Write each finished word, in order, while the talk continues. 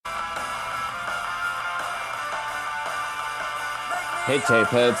Hey, tape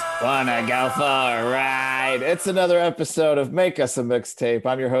heads, wanna go for a ride? It's another episode of Make Us a Mixtape.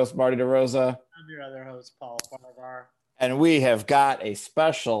 I'm your host, Marty DeRosa. I'm your other host, Paul Farvar. And we have got a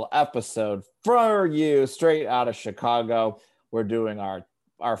special episode for you straight out of Chicago. We're doing our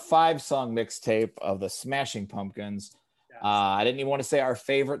 5-song mixtape of the Smashing Pumpkins. Yes. I didn't even want to say our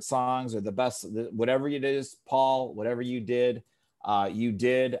favorite songs or the best, whatever it is, Paul, whatever you did. You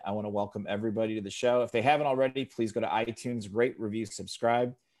did. I want to welcome everybody to the show. If they haven't already, please go to iTunes, rate, review,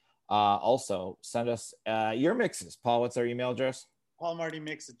 subscribe. Also, send us your mixes. Paul, what's our email address?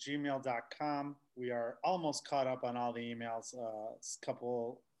 PaulMartyMix@gmail.com. We are almost caught up on all the emails. A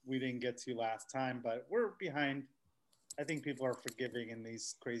couple we didn't get to last time, but we're behind. I think people are forgiving in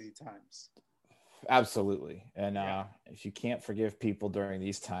these crazy times. Absolutely. And if you can't forgive people during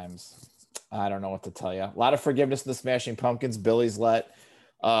these times, I don't know what to tell you. A lot of forgiveness in the Smashing Pumpkins. Billy's let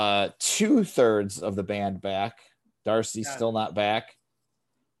 2/3 of the band back. Darcy's still not back.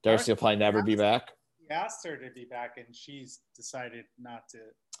 Darcy will probably never be back. He asked her to be back, and she's decided not to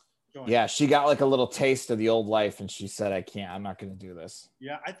join. Yeah, she got like a little taste of the old life, and she said, I can't. I'm not going to do this.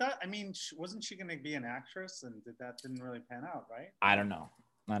 Yeah, wasn't she going to be an actress? And didn't really pan out, right? I don't know.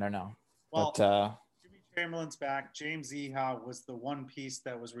 Well, but Jimmy Chamberlain's back. James Iha was the one piece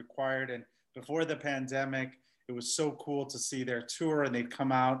that was required. And before the pandemic, it was so cool to see their tour, and they'd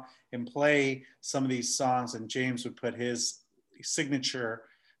come out and play some of these songs, and James would put his signature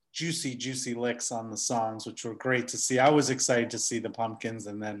juicy licks on the songs, which were great to see. I was excited to see the Pumpkins,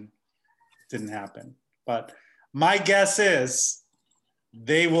 and then it didn't happen. But my guess is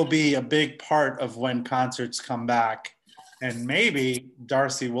they will be a big part of when concerts come back. And maybe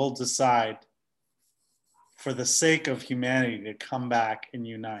Darcy will decide, for the sake of humanity, to come back and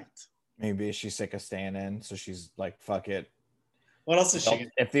unite. maybe she's sick of staying in, so she's like, fuck it. What else is she?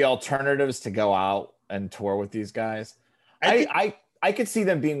 If the alternative is to go out and tour with these guys, I could see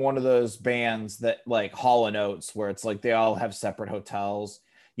them being one of those bands that like Hall & Oates, where it's like they all have separate hotels.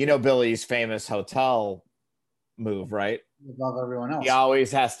 You know Billy's famous hotel move, right? Above everyone else. He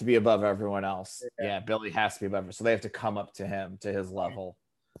always has to be above everyone else. Yeah, Billy has to be above her. So they have to come up to him, to his level.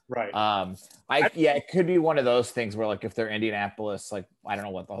 Right. It could be one of those things where like if they're Indianapolis, like I don't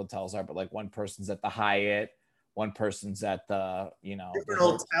know what the hotels are, but like one person's at the Hyatt, one person's at the, different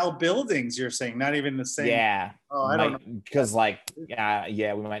hotel buildings, you're saying, not even the same. Yeah. Oh, I don't know. Because we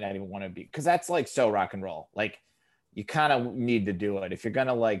might not even want to be, because that's like so rock and roll. Like you kind of need to do it if you're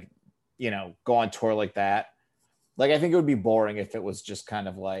gonna like, go on tour like that. Like I think it would be boring if it was just kind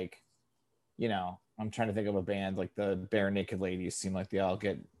of like, I'm trying to think of a band like the Bare Naked Ladies. Seem like they all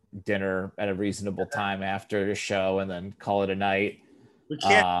get dinner at a reasonable time after the show and then call it a night. We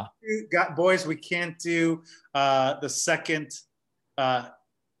can't we can't do the second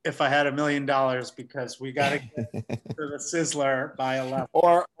If I Had $1 Million, because we got to get to the Sizzler by 11.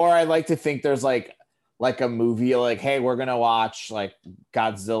 Or I like to think there's like a movie like, hey, we're gonna watch like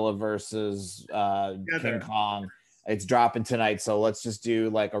Godzilla versus King Kong. It's dropping tonight, so let's just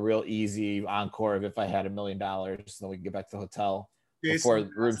do like a real easy encore of If I Had $1 Million, so then we can get back to the hotel before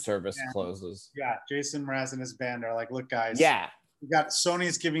room service closes. Yeah, Jason Mraz and his band are like, look, guys. Yeah. We got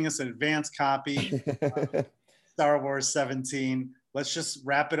Sony's giving us an advanced copy of Star Wars 17. Let's just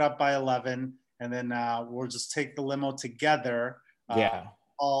wrap it up by 11, and then we'll just take the limo together.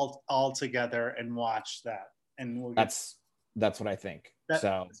 All together and watch that. And we'll that's what I think. This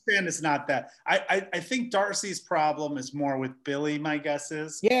band is not that. I think Darcy's problem is more with Billy, my guess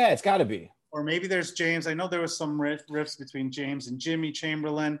is. Yeah, it's got to be. Or maybe there's James. I know there was some riffs between James and Jimmy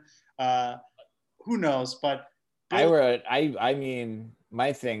Chamberlain. Who knows? But I mean,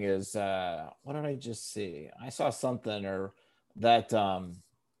 my thing is, what did I just see? I saw something or that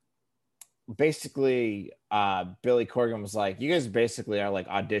basically Billy Corgan was like, you guys basically are like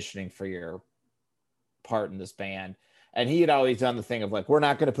auditioning for your part in this band. And he had always done the thing of like, we're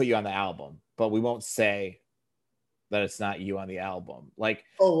not going to put you on the album, but we won't say that it's not you on the album. Like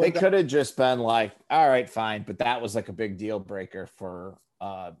they could have just been like, all right, fine. But that was like a big deal breaker for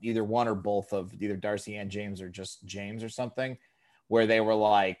either one or both of either Darcy and James, or just James or something, where they were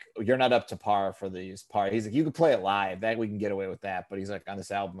like, you're not up to par for these parts. He's like, you can play it live, that we can get away with that. But he's like, on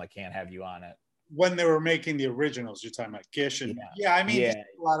this album, I can't have you on it. When they were making the originals, you're talking about Gish and he did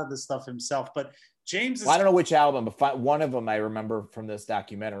a lot of the stuff himself. But James I don't know which album, but one of them I remember from this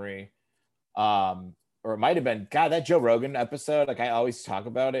documentary. Or it might have been, God, that Joe Rogan episode. Like I always talk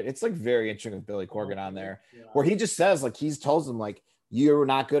about it. It's like very interesting with Billy Corgan on there, where he just says like he's told them like, you're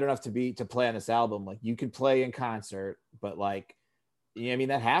not good enough to play on this album. Like you could play in concert, but like, I mean,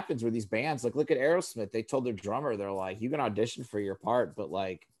 that happens with these bands. Like look at Aerosmith. They told their drummer, they're like, you can audition for your part, but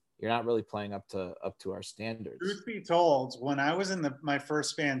like, you're not really playing up to our standards. Truth be told, when I was in my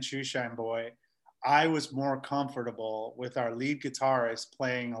first band, Shoeshine Boy, I was more comfortable with our lead guitarist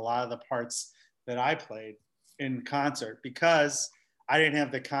playing a lot of the parts that I played in concert because I didn't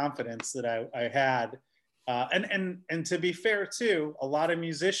have the confidence that I had. And to be fair too, a lot of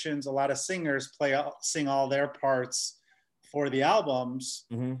musicians, a lot of singers sing all their parts for the albums.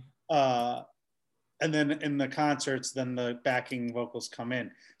 Mm-hmm. And then in the concerts, then the backing vocals come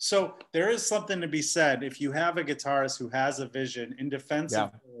in. So there is something to be said. If you have a guitarist who has a vision in defense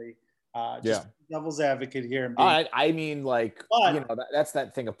of Billy, just devil's advocate here. And I mean, like, you know, that's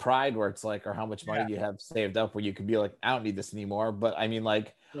that thing of pride where it's like, or how much money do you have saved up where you could be like, I don't need this anymore. But I mean,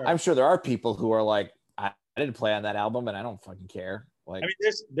 like, I'm sure there are people who are like, I didn't play on that album and I don't fucking care. Like, I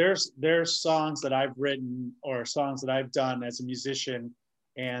mean, there's songs that I've written or songs that I've done as a musician,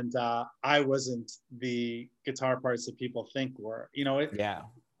 and I wasn't the guitar parts that people think were. You know,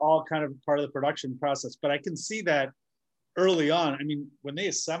 all kind of part of the production process. But I can see that early on. I mean, when they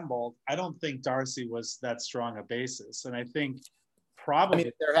assembled, I don't think Darcy was that strong a bassist, and I think probably. I mean,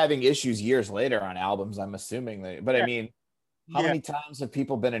 if they're having issues years later on albums, I'm assuming that. But I mean, how many times have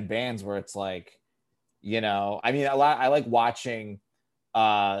people been in bands where it's like, you know, I mean, I like watching.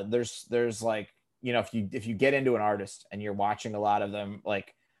 There's like, you know, if you get into an artist and you're watching a lot of them,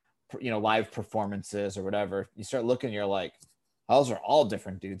 like, you know, live performances or whatever, you start looking, you're like, oh, those are all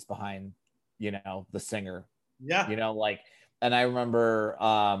different dudes behind, you know, the singer. Yeah. You know, like, and I remember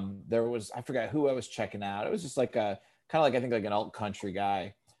there was, I forgot who I was checking out. It was just like a kind of like, I think like an alt country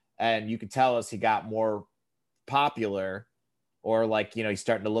guy. And you could tell as he got more popular or like, you know, he's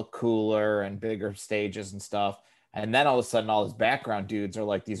starting to look cooler and bigger stages and stuff. And then all of a sudden, all his background dudes are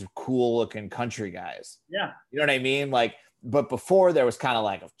like these cool looking country guys. Yeah. You know what I mean? Like, but before there was kind of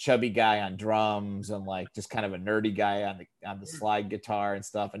like a chubby guy on drums and like just kind of a nerdy guy on the slide guitar and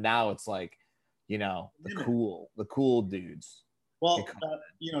stuff. And now it's like, you know, the cool dudes. Well,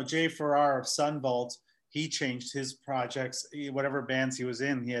 you know, Jay Farrar of Sunvolt, he changed his projects. Whatever bands he was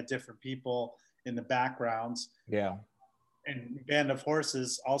in, he had different people in the backgrounds. Yeah. And Band of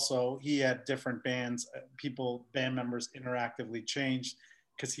Horses also, he had different bands, band members interactively changed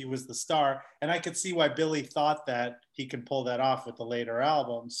because he was the star. And I could see why Billy thought that he can pull that off with the later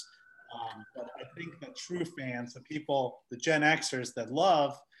albums. But I think that true fans, the people, the Gen Xers that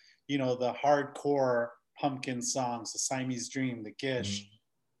love, you know, the hardcore Pumpkin songs, the Siamese Dream, the Gish,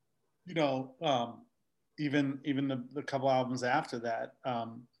 you know, even the couple albums after that,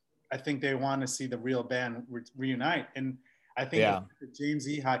 I think they want to see the real band reunite. And I think that James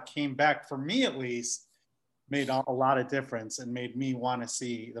Iha came back, for me at least, made a lot of difference and made me want to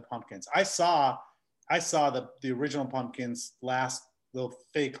see the Pumpkins. I saw the original Pumpkins little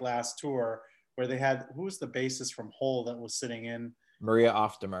fake last tour where they had, who was the bassist from Hole that was sitting in? Maria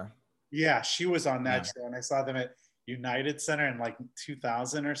Oftemer. Yeah, she was on that show, and I saw them at United Center in like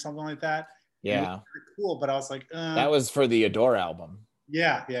 2000 or something like that. Yeah, it was really cool. But I was like, that was for the Adore album.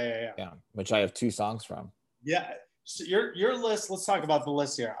 Yeah, which I have 2 songs from. Yeah, so your list. Let's talk about the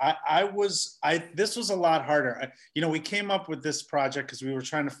list here. This was a lot harder. You know, we came up with this project because we were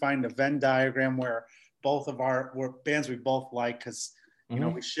trying to find a Venn diagram where both of were bands we both like, because you know,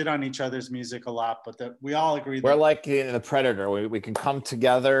 we shit on each other's music a lot, but we all agree we're like the Predator. We can come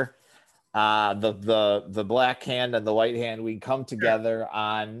together. The black hand and the white hand, we come together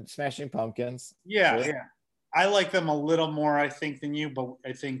on Smashing Pumpkins. Yeah. I like them a little more, I think, than you, but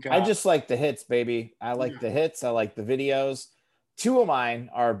I think I just like the hits, baby. I like the hits. I like the videos. 2 of mine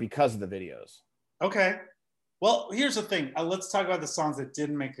are because of the videos. Okay. Well, here's the thing. Let's talk about the songs that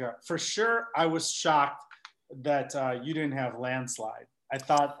didn't make it up. For sure, I was shocked that you didn't have Landslide. I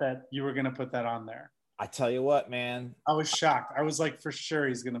thought that you were going to put that on there. I tell you what, man. I was shocked. I was like, for sure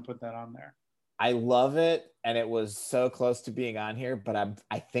he's going to put that on there. I love it, and it was so close to being on here, but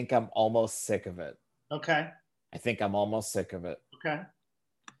I think I'm almost sick of it. Okay. I think I'm almost sick of it. Okay.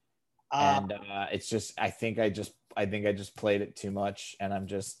 And it's just, I think I just played it too much,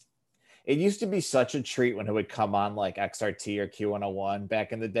 and it used to be such a treat when it would come on like XRT or Q101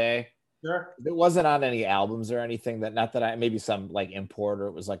 back in the day. Sure. It wasn't on any albums or anything, maybe some like import, or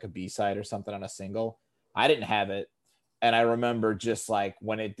it was like a B-side or something on a single. I didn't have it. And I remember just like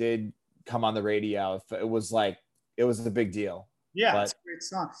when it did come on the radio, it was a big deal. Yeah, it's a great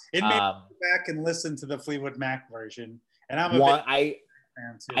song. It made me go back and listen to the Fleetwood Mac version. And I'm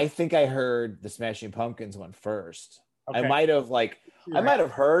I think I heard the Smashing Pumpkins one first. Okay. I might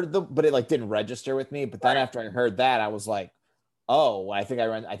have heard but it like didn't register with me. But then after I heard that, I was like, oh, I think I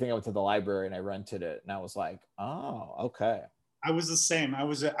went to the library and I rented it, and I was like, oh, okay. I was the same.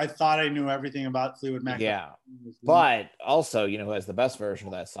 I thought I knew everything about Fleetwood Mac. Yeah. But also, you know who has the best version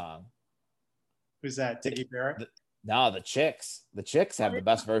of that song? Who's that? Diggy Barrett? No, the Chicks. The Chicks have the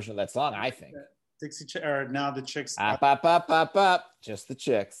best version of that song, I think. Or now the Chicks. Up. Just the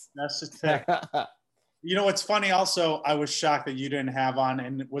Chicks. That's just it. You know what's funny? Also, I was shocked that you didn't have on,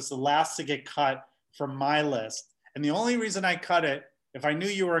 and it was the last to get cut from my list. And the only reason I cut it, if I knew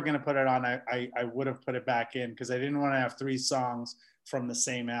you were going to put it on, I would have put it back in because I didn't want to have 3 songs from the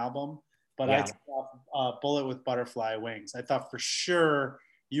same album. But I took off Bullet with Butterfly Wings. I thought for sure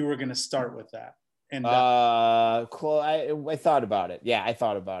you were going to start with that. And cool. I thought about it. Yeah, I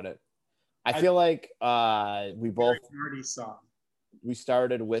thought about it. I feel like we both song. We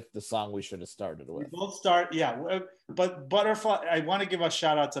started with the song we should have started with. We both start, yeah. But Butterfly, I want to give a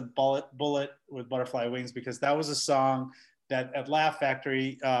shout out to Bullet with Butterfly Wings because that was a song that at Laugh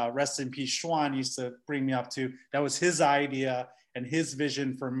Factory, rest in peace, Schwan used to bring me up to. That was his idea and his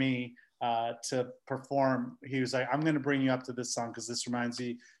vision for me to perform. He was like, I'm going to bring you up to this song because this reminds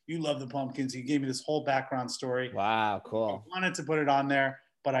you love the Pumpkins. He gave me this whole background story. Wow, cool. I wanted to put it on there,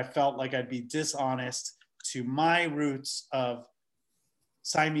 but I felt like I'd be dishonest to my roots of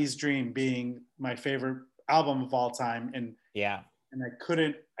Siamese Dream being my favorite album of all time. And I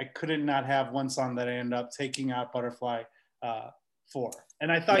couldn't not have one song that I ended up taking out Butterfly for.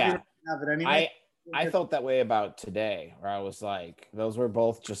 And I thought you were going to have it anyway. I felt that way about Today, where I was like, those were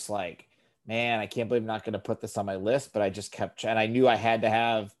both just like, man, I can't believe I'm not going to put this on my list, but I just kept, and I knew I had to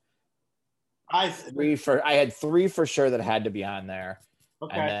have I had 3 for sure that had to be on there.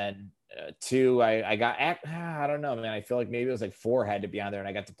 Okay. And then 2, I got, I don't know, man. I feel like maybe it was like 4 had to be on there and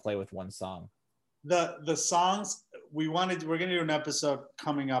I got to play with one song. The songs we're going to do an episode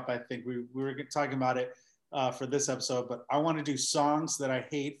coming up. I think we were talking about it for this episode, but I want to do songs that I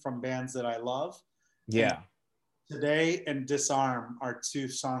hate from bands that I love. Yeah. And Today and Disarm are 2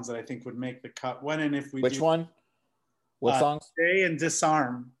 songs that I think would make the cut. When and if we Which one? What songs? Today and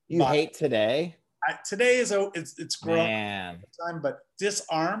Disarm. You hate Today? Today is it's growing time, but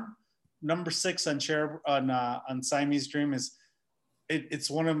Disarm, number 6 on Siamese Dream it's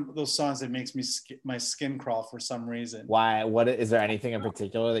one of those songs that makes me my skin crawl for some reason. Why? What is there anything in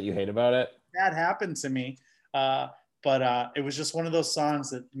particular that you hate about it? That happened to me, but it was just one of those songs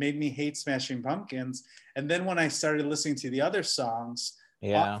that made me hate Smashing Pumpkins. And then when I started listening to the other songs,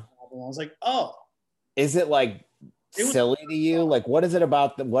 I was like, oh, is it like silly to you? Like, what is it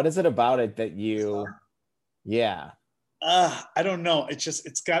about it that you? Yeah. I don't know.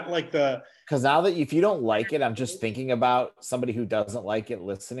 It's got like because now that if you don't like it, I'm just thinking about somebody who doesn't like it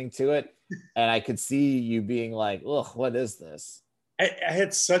listening to it, and I could see you being like, ugh, what is this? I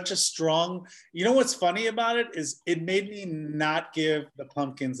had such a strong, you know, what's funny about it is it made me not give the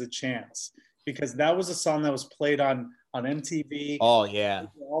Pumpkins a chance because that was a song that was played on MTV. Oh yeah.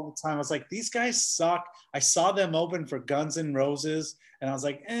 All the time. I was like, these guys suck. I saw them open for Guns N' Roses and I was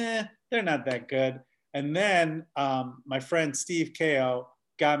like, they're not that good. And then my friend Steve Ko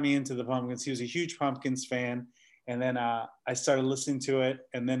got me into the Pumpkins. He was a huge Pumpkins fan. And then I started listening to it.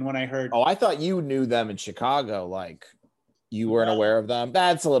 And then when I heard... Oh, I thought you knew them in Chicago. Like, you weren't aware of them.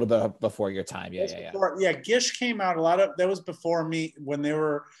 That's a little bit before your time. Yeah. Gish came out that was before me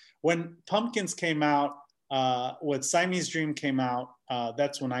when Pumpkins came out, when Siamese Dream came out,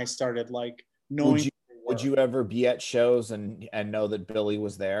 that's when I started like knowing. Would you ever be at shows and know that Billy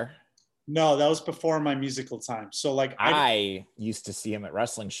was there? No, that was before my musical time. So like I used to see him at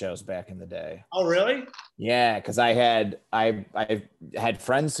wrestling shows back in the day. Oh, really? Yeah, because I had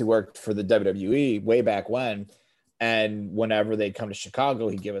friends who worked for the WWE way back when, and whenever they'd come to Chicago,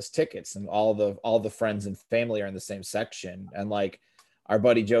 he'd give us tickets, and all the friends and family are in the same section. And like our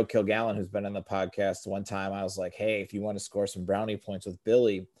buddy Joe Kilgallen, who's been on the podcast one time, I was like, hey, if you want to score some brownie points with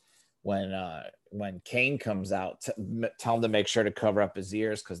Billy, when Kane comes out, tell him to make sure to cover up his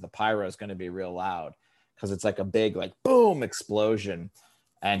ears because the pyro is going to be real loud because it's like a big like boom explosion.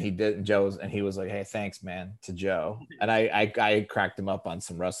 And he did. And he was like, hey, thanks, man, to Joe. And I cracked him up on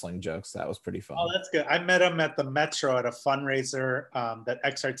some wrestling jokes. That was pretty fun. Oh, that's good. I met him at the Metro at a fundraiser that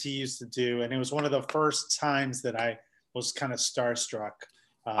XRT used to do. And it was one of the first times that I was kind of starstruck.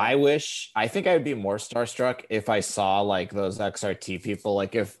 I think I would be more starstruck if I saw like those XRT people,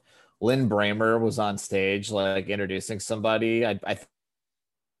 like if Lynn Bramer was on stage, like introducing somebody. That's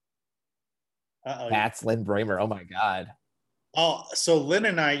Lynn Bramer. Oh my God. Oh, so Lynn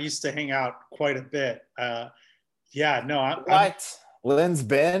and I used to hang out quite a bit. Lynn's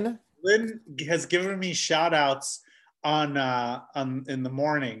been? Lynn has given me shout outs on in the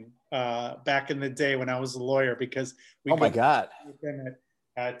morning back in the day when I was a lawyer because my God.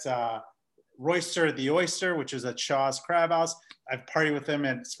 at Royster the Oyster, which is at Shaw's Crab House. I've partied with him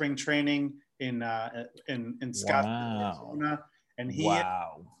at spring training in Scottsdale, Arizona, and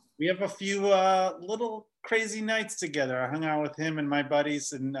Wow. we have a few little crazy nights together. I hung out with him and my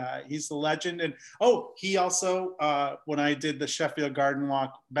buddies, and he's the legend. And he also, when I did the Sheffield Garden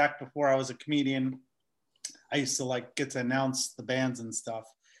Walk back before I was a comedian, I used to like get to announce the bands and stuff.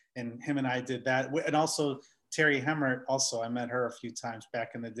 And him and I did that. And also Terry Hemmert, also I met her a few times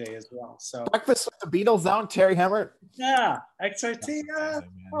back in the day as well. So Breakfast with the Beatles down, Terry Hemmert. yeah, XRT.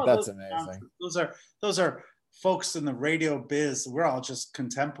 That's amazing. Those are folks in the radio biz. We're all just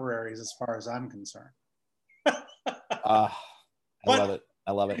contemporaries as far as I'm concerned. I love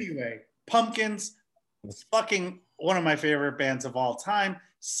it. Anyway, Pumpkins, fucking one of my favorite bands of all time.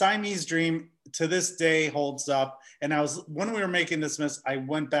 Siamese Dream to this day holds up. And when we were making this list, I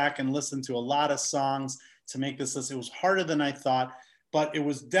went back and listened to a lot of songs to make this list. It was harder than I thought, but it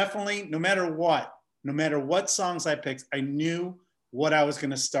was definitely, no matter what songs I picked, I knew what I was going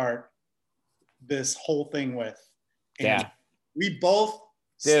to start this whole thing with. And yeah. We both.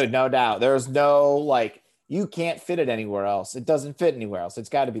 Dude, no doubt. There's no, like, you can't fit it anywhere else. It doesn't fit anywhere else. It's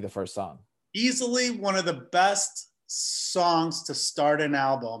got to be the first song. Easily one of the best songs to start an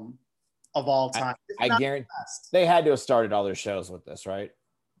album of all time. I guarantee they had to have started all their shows with this, right?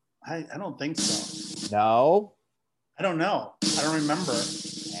 I don't think so. No? I don't know. I don't remember.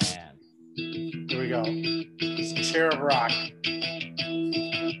 Man. Here we go. It's a Chair of Rock.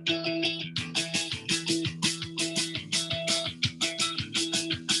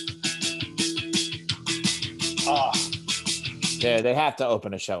 Oh. Yeah, they have to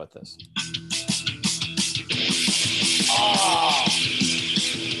open a show with this.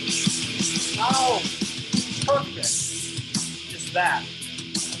 Oh, perfect. Just that.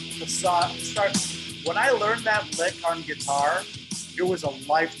 The song starts. When I learned that lick on guitar, it was a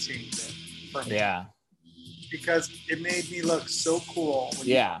life changer for me. Yeah. Because it made me look so cool.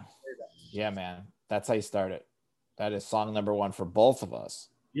 Yeah. Yeah, man. That's how you start it. That is song number one for both of us.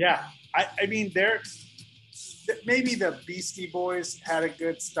 Yeah. I mean, maybe the Beastie Boys had a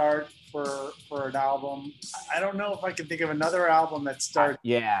good start for an album. I don't know if I can think of another album that started.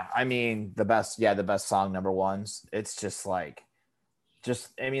 Yeah, I mean the best song number ones. It's just like,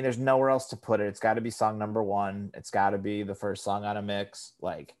 I mean, there's nowhere else to put it. It's got to be song number one. It's got to be the first song on a mix.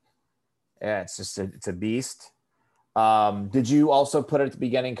 Like, yeah, it's a beast. Did you also put it at the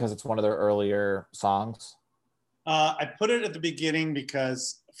beginning because it's one of their earlier songs? I put it at the beginning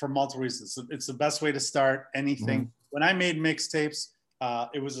because for multiple reasons. It's the best way to start anything. Mm-hmm. When I made mixtapes,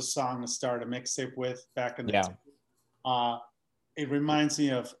 it was a song to start a mixtape with back in the day. It reminds me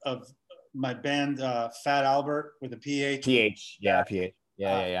of my band Fat Albert with a PH. PH. Yeah.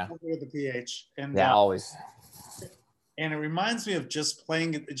 With the PH. And always. And it reminds me of just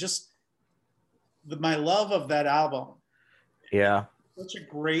playing my love of that album. Yeah. Such a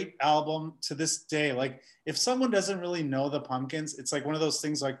great album to this day. Like, if someone doesn't really know the Pumpkins, it's like one of those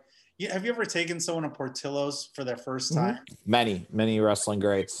things like, have you ever taken someone to Portillo's for their first time? Mm-hmm. Many wrestling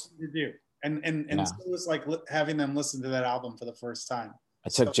greats. You do. And so it was like having them listen to that album for the first time. I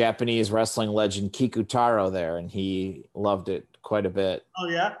took Japanese wrestling legend Kikutaro there, and he loved it quite a bit. Oh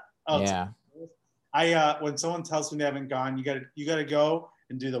yeah? Oh, yeah. I when someone tells me they haven't gone, you gotta go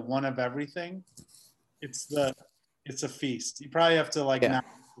and do the one of everything. It's a feast. You probably have to nap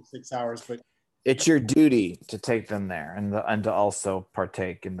for 6 hours, but it's your duty to take them there and to also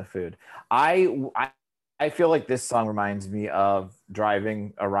partake in the food. I feel like this song reminds me of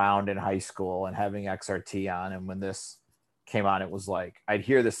driving around in high school and having XRT on. And when this came on, it was like, I'd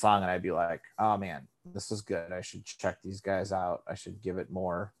hear this song and I'd be like, oh man, this is good. I should check these guys out. I should give it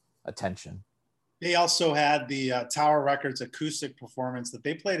more attention. They also had the Tower Records acoustic performance that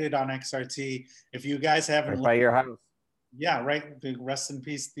they played it on XRT. If you guys haven't, right by your house. Yeah, right. Rest in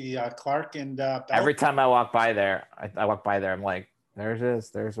peace, the Clark and every time I walk by there, I walk by there. I'm like, there it is.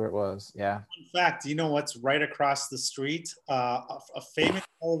 There's where it was. Yeah. In fact, you know what's right across the street? A famous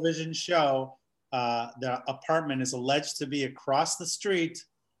television show. The apartment is alleged to be across the street.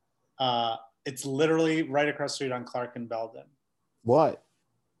 It's literally right across the street on Clark and Belden. What?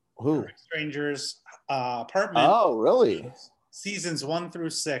 Who? Strangers apartment. Oh, really? Seasons 1 through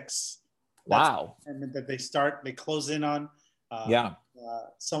 6. Wow. That they close in on.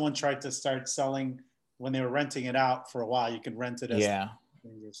 Someone tried to start selling when they were renting it out for a while. You could rent it as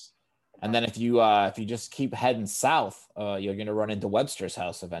Strangers. And then if you just keep heading south, you're gonna run into Webster's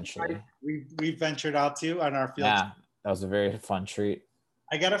house eventually. We ventured out too on our field. Yeah, that was a very fun treat.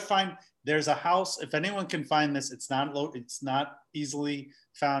 I gotta find. There's a house. If anyone can find this, it's not easily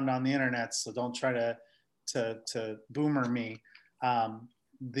found on the internet. So don't try to boomer me.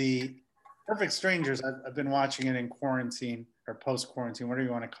 Perfect Strangers. I've been watching it in quarantine or post quarantine, whatever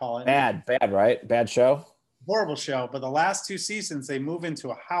you want to call it. Bad, right? Bad show. Horrible show. But the last 2 seasons, they move into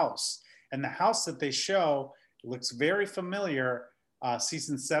a house, and the house that they show looks very familiar.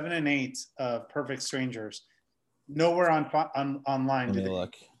 Season 7 and 8 of Perfect Strangers. Nowhere online Let do me they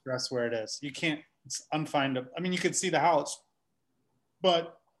look. address where it is. You can't. It's unfindable. I mean, you can see the house,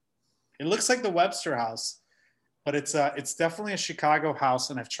 but it looks like the Webster house. But it's definitely a Chicago house,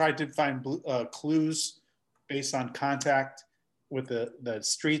 and I've tried to find clues based on contact with the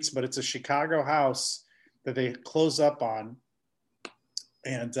streets, but it's a Chicago house that they close up on,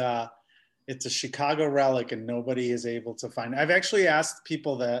 and it's a Chicago relic, and nobody is able to find it. I've actually asked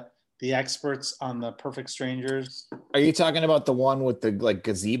people that the experts on the Perfect Strangers. Are you talking about the one with the like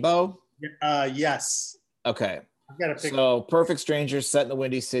gazebo? Yes. Okay. I've got a picture. So Perfect Strangers set in the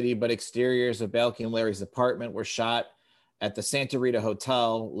Windy City, but exteriors of Balky and Larry's apartment were shot at the Santa Rita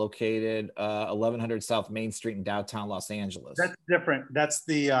Hotel, located 1100 South Main Street in downtown Los Angeles. That's different. That's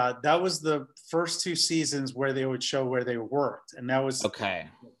the that was the first 2 seasons where they would show where they worked, and that was okay.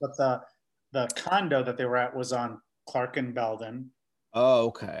 But the condo that they were at was on Clark and Belden. Oh,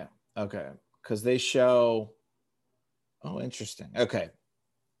 okay. Because they show. Oh, interesting. Okay.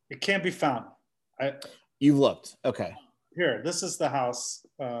 It can't be found. You've looked. Okay. Here, this is the house.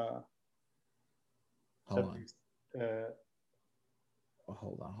 Hold on.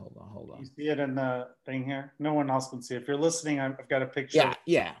 Hold on. You see it in the thing here? No one else can see it. If you're listening, I've got a picture.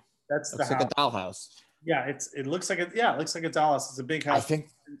 Yeah. That's looks the like house. a dollhouse. Yeah, it looks like it looks like a dollhouse. It's a big house.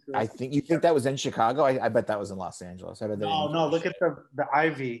 I think you think that was in Chicago. I bet that was in Los Angeles. No. Look at the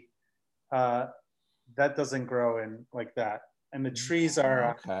ivy. That doesn't grow in like that, and the trees are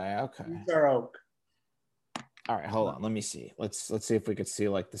okay. Trees are oak. All right, hold on. Let me see. Let's see if we could see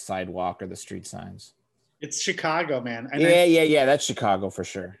like the sidewalk or the street signs. It's Chicago, man. And yeah. That's Chicago for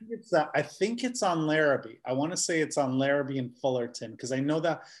sure. I think it's on Larrabee. I want to say it's on Larrabee and Fullerton because I know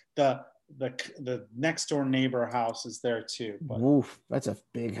that the next door neighbor house is there too. But, oof, that's a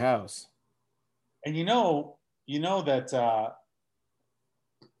big house. And you know that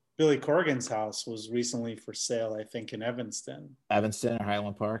Billy Corgan's house was recently for sale, I think, in Evanston or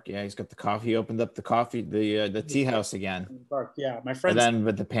Highland Park. Yeah, he's got the coffee. He opened up the tea house again. Park. Yeah, my friend. And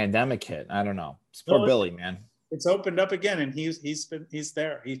then the pandemic hit. I don't know. It's poor Billy, man. It's opened up again, and he's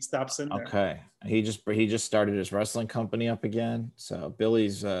there. He stops in there. Okay, he just started his wrestling company up again. So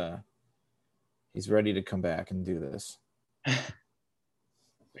Billy's he's ready to come back and do this.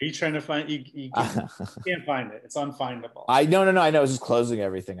 Are you trying to find? You can't find it. It's unfindable. No. I know. It's just closing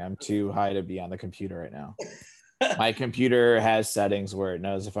everything. I'm too high to be on the computer right now. My computer has settings where it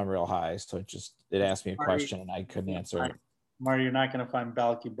knows if I'm real high, so it asked me a question and I couldn't answer it. Mario, you're not going to find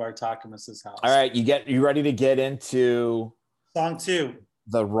Balky Bartokomus's house. All right, you ready to get into song 2?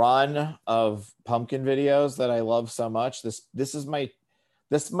 The run of Pumpkin videos that I love so much. This might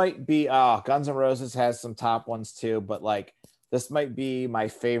be Guns N' Roses has some top ones too, but like this might be my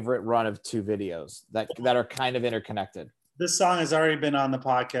favorite run of 2 videos that are kind of interconnected. This song has already been on the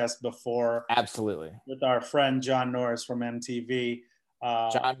podcast before. Absolutely. With our friend John Norris from MTV.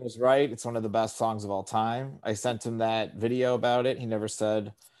 John was right. It's one of the best songs of all time. I sent him that video about it. He never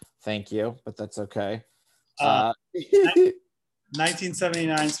said thank you, but that's okay.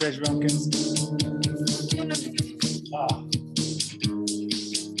 1979 Smashing Pumpkins.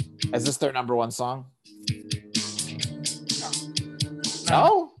 Is this their number 1 song?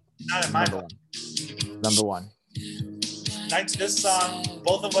 No? Not in my Number one. This song,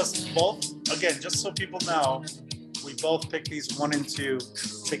 both of us, again, just so people know, we both picked these 1 and 2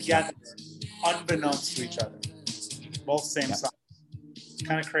 together, unbeknownst to each other. Both same songs. It's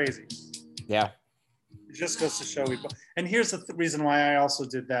kind of crazy. Yeah. It just goes to show and here's the reason why I also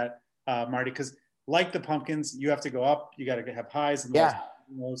did that, Marty, because like the Pumpkins, you have to go up, you got to have highs and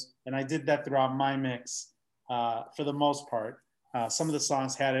lows. And I did that throughout my mix for the most part. Some of the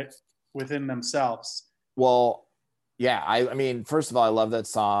songs had it within themselves. Well, yeah, I mean, first of all, I love that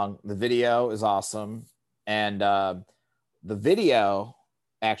song. The video is awesome. And the video,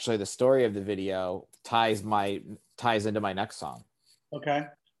 actually, the story of the video ties into my next song. Okay.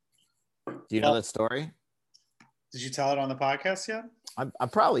 Do you know that story? Did you tell it on the podcast yet? I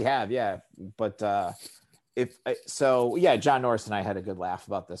probably have, yeah. But John Norris and I had a good laugh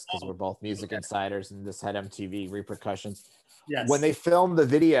about this because we're both music insiders, and this had MTV repercussions. Yes. When they filmed the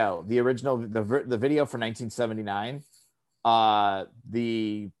video, the original, the video for 1979,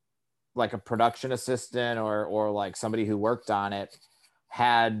 like a production assistant or like somebody who worked on it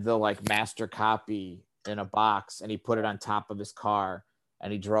had the like master copy in a box, and he put it on top of his car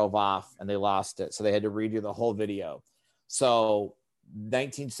and he drove off and they lost it. So they had to redo the whole video. So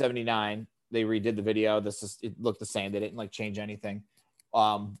 1979, they redid the video. It looked the same. They didn't like change anything.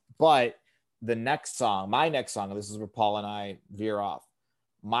 But the next song, my next song, and this is where Paul and I veer off.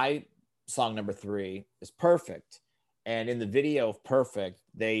 My song number 3 is Perfect. And in the video of Perfect,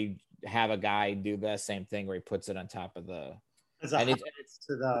 they have a guy do the same thing where he puts it on top of the, it's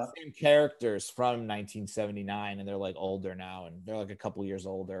the same characters from 1979, and they're like older now, and they're like a couple years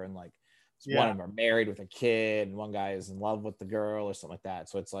older, and like one of them are married with a kid, and one guy is in love with the girl or something like that.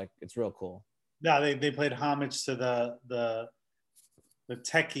 So it's like, it's real cool. Yeah, they played homage to the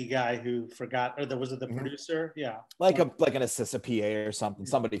techie guy who forgot, or was it the producer? Yeah, like an assist, a PA or something.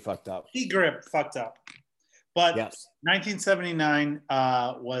 Somebody fucked up. Key grip fucked up. But yes. 1979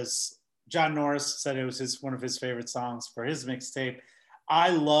 was, John Norris said it was one of his favorite songs for his mixtape. I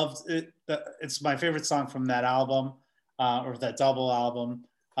loved it. It's my favorite song from that album, or that double album.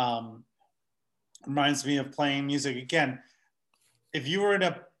 Reminds me of playing music again. If you were in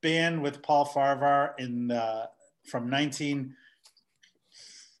a band with Paul Farahvar from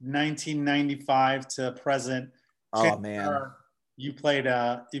 1995 to present, oh man, you played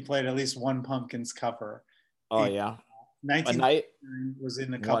at least one Pumpkins cover. Oh yeah, 19 a night was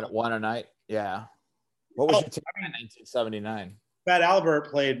in the couple. One a night. Yeah. What was your take on 1979? Fat Albert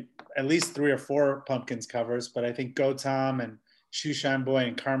played at least 3 or 4 Pumpkins covers, but I think Go Tom and Shoeshine Boy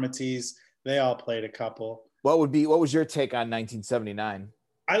and Karmatees, they all played a couple. What was your take on 1979?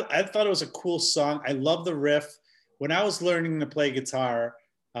 I thought it was a cool song. I love the riff. When I was learning to play guitar,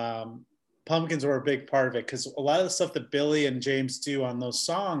 Pumpkins were a big part of it, because a lot of the stuff that Billy and James do on those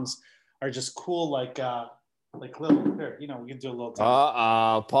songs are just cool, like little, we can do a little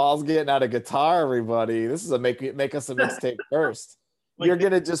time. Paul's getting out a guitar, everybody. This is a make us a mixtape first. You're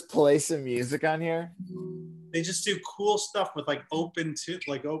gonna just play some music on here? They just do cool stuff with open tunes,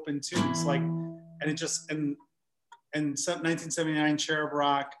 and it just and 1979 Cherub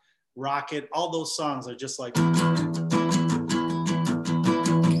Rock, Rocket, all those songs are just like,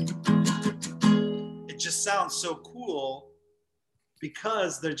 it just sounds so cool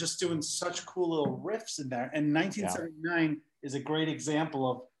because they're just doing such cool little riffs in there. And 1979 is a great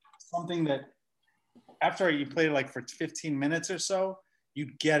example of something that after you play for 15 minutes or so, you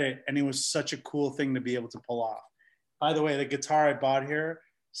get it. And it was such a cool thing to be able to pull off. By the way, the guitar I bought here,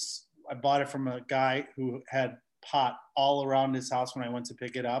 I bought it from a guy who had pot all around his house when I went to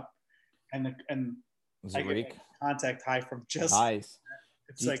pick it up. And I get contact high from just, nice.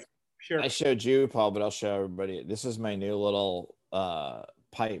 It's pure. I showed you, Paul, but I'll show everybody. This is my new little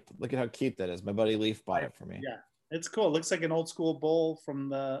pipe. Look at how cute that is. My buddy Leaf bought it for me. Yeah, it's cool. It looks like an old school bowl from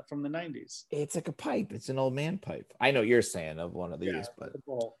the 90s. It's like a pipe. It's an old man pipe. I know you're saying of one of these, but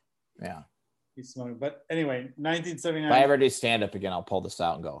bowl. Yeah. He's smoking. But anyway, 1979. If I ever do stand up again, I'll pull this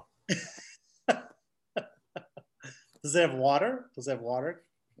out and go. Does it have water?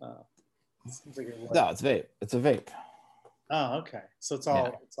 No, it's vape. It's a vape. Oh, okay. So it's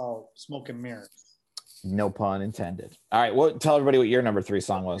all smoke and mirrors. No pun intended. All right. Well, tell everybody what your number 3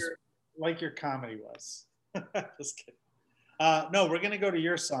 song was. Like your comedy was. Just kidding. No, we're gonna go to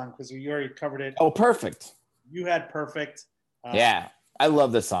your song because you already covered it. Oh, Perfect. You had Perfect. Yeah, I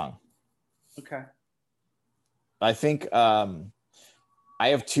love this song. Okay. I think I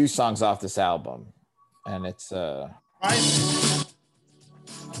have 2 songs off this album, and it's Well,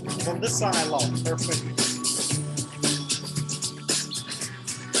 this song I love. Perfect.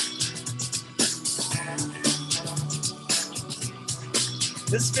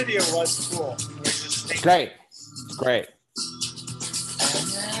 This video was cool. It's great. It's great.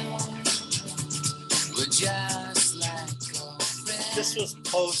 This was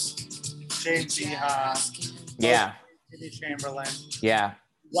post James Iha. Yeah. Jimmy Chamberlin. Yeah.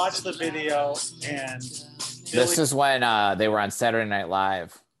 Watch the video, and this is when they were on Saturday Night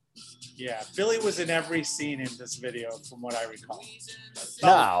Live. Yeah, Billy was in every scene in this video, from what I recall.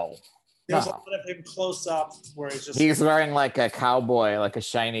 No. There's a lot of him close up where he's wearing like a cowboy, like a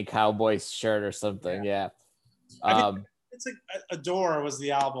shiny cowboy shirt or something. Yeah. I mean, it's Adore was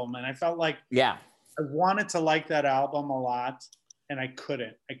the album, and I felt like I wanted to like that album a lot, and I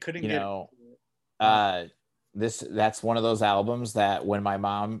couldn't get that's one of those albums that when my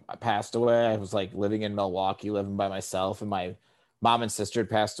mom passed away, I was like living in Milwaukee, living by myself, and my mom and sister had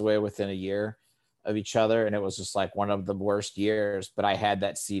passed away within a year of each other, and it was just like one of the worst years. But I had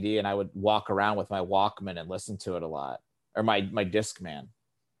that CD, and I would walk around with my Walkman and listen to it a lot, or my Discman.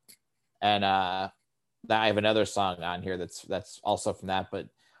 And I have another song on here that's also from that, but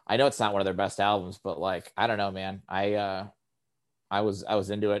I know it's not one of their best albums. But like, I don't know, man. I was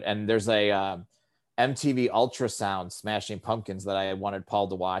into it, and there's a MTV Ultrasound Smashing Pumpkins that I wanted Paul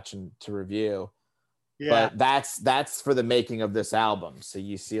to watch and to review. Yeah. But that's for the making of this album. So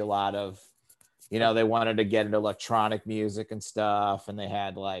you see a lot of, they wanted to get into electronic music and stuff, and they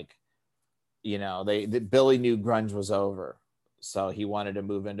had like, Billy knew grunge was over, so he wanted to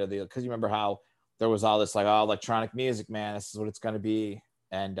move into because you remember how there was all this like, oh, electronic music, man, this is what it's going to be.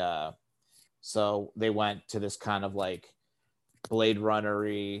 And so they went to this kind of like Blade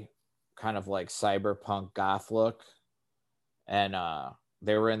Runner-y, kind of like cyberpunk goth look. And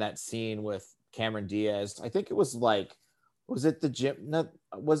they were in that scene with Cameron Diaz. I think it was like, was it the gym? No,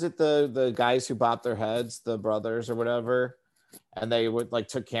 was it the guys who bopped their heads, the brothers or whatever? And they would like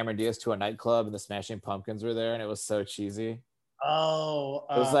took Cameron Diaz to a nightclub, and the Smashing Pumpkins were there, and it was so cheesy. Oh,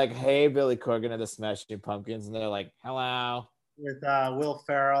 It was like, hey, Billy Corgan and the Smashing Pumpkins, and they're like, hello. With Will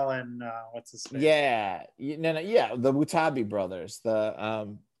Ferrell and what's his name? Yeah, the Wutabi brothers,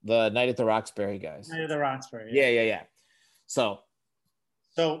 the Night at the Roxbury guys. Night at the Roxbury. Yeah. So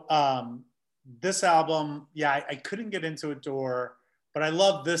this album, I couldn't get into Adore, but I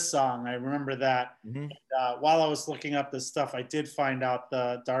love this song. I remember that. Mm-hmm. And, while I was looking up this stuff, I did find out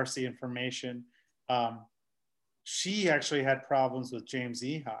the Darcy information. She actually had problems with James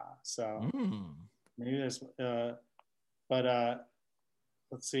Iha, so maybe there's. But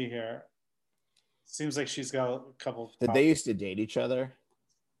let's see here. Seems like she's got a couple. Did they used to date each other?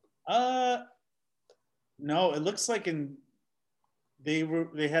 No. It looks like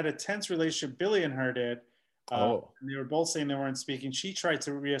they had a tense relationship. Billy and her did. And they were both saying they weren't speaking. She tried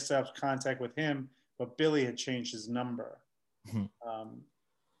to reestablish contact with him, but Billy had changed his number.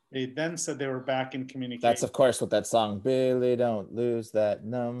 They then said they were back in communication. That's, of course, what that song, Billy, Don't Lose That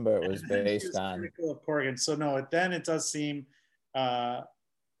Number, was based on. Critical of Corgan. So, no, then it does seem that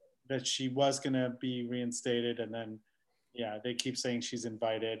she was going to be reinstated. And then, they keep saying she's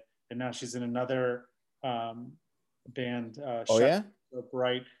invited. And now she's in another band.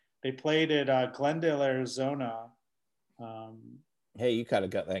 Bright. They played at Glendale, Arizona. Hey, you kind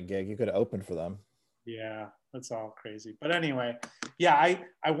of got that gig. You could have opened for them. Yeah, that's all crazy. But anyway, I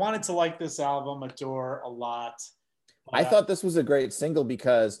wanted to like this album, Adore, a lot. I thought this was a great single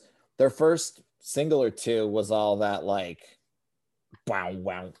because their first single or two was all that like,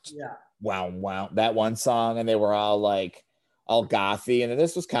 wow, that one song, and they were all like, all gothy, and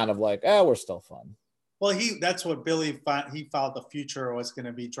this was kind of like, we're still fun. Well, that's what Billy he thought the future was going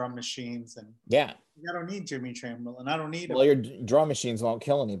to be, drum machines, and I don't need Jimmy Chamberlin. I don't need him. Well, your drum machines won't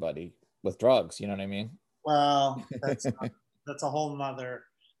kill anybody with drugs. You know what I mean? Well, that's a whole nother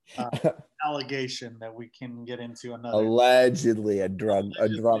allegation that we can get into another. Allegedly, a drum.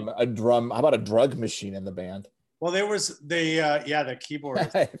 How about a drug machine in the band? Well, the keyboard.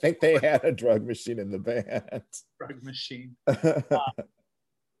 I think they had a drug machine in the band. Drug machine. I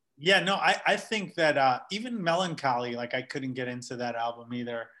think that even Melancholy, like I couldn't get into that album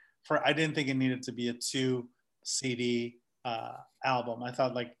either. I didn't think it needed to be a 2 CD album. I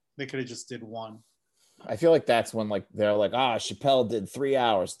thought like they could have just did one. I feel like that's when like they're like, Chappelle did 3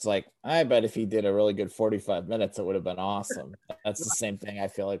 hours. It's like, I bet if he did a really good 45 minutes, it would have been awesome. That's the same thing I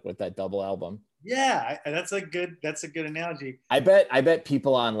feel like with that double album. Yeah, that's a good analogy. I bet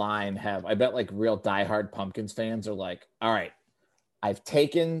people online I bet like real diehard Pumpkins fans are like, all right, I've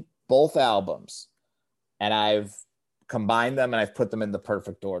taken both albums and I've combined them and I've put them in the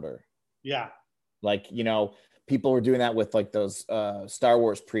perfect order. Yeah. Like, people were doing that with like those Star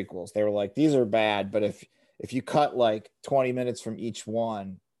Wars prequels. They were like, these are bad, but if you cut like 20 minutes from each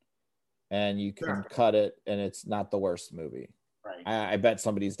one and you can cut it and it's not the worst movie. Right. I bet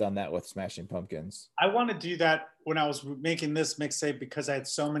somebody's done that with Smashing Pumpkins. I want to do that when I was making this mixtape because I had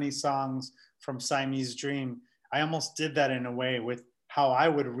so many songs from Siamese Dream. I almost did that in a way with how I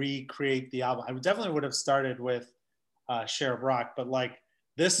would recreate the album. I definitely would have started with Share of Rock, but like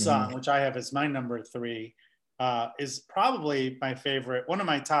this song, which I have as my number 3, is probably my favorite, one of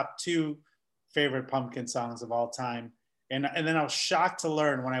my top 2 favorite Pumpkin songs of all time. And then I was shocked to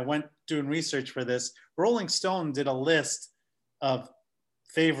learn when I went doing research for this, Rolling Stone did a list of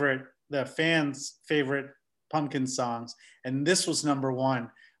the fans' favorite Pumpkin songs, and this was number 1,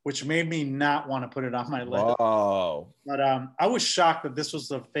 which made me not want to put it on my list. Whoa. But I was shocked that this was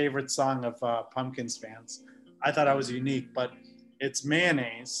the favorite song of Pumpkins fans. I thought I was unique, but it's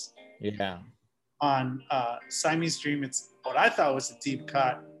Mayonnaise. Yeah. On Siamese Dream, it's what I thought was a deep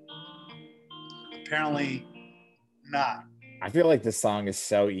cut. Apparently not. I feel like this song is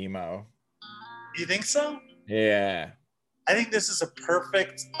so emo. You think so? Yeah. I think this is a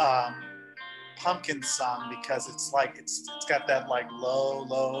perfect Pumpkin song because it's like it's got that like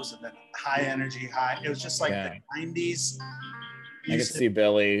lows and then high energy high. It was just like the 90s. I could see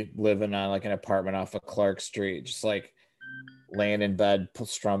Billy living on like an apartment off of Clark Street, just like laying in bed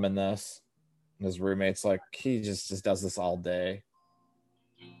strumming this. And his roommate's like, he just does this all day.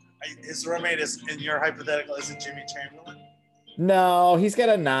 His roommate is, in your hypothetical, is it Jimmy Chamberlain? No, he's got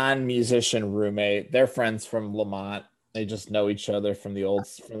a non-musician roommate. They're friends from Lamont. They just know each other from the old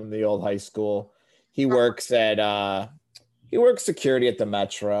high school. He works security at the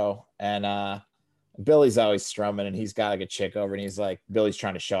Metro, and Billy's always strumming, and he's got like a chick over, and he's like, Billy's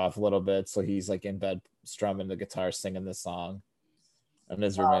trying to show off a little bit, so he's like in bed strumming the guitar, singing this song, and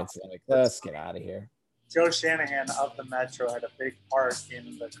his roommate's like, let's get out of here. Joe Shanahan of the Metro had a big part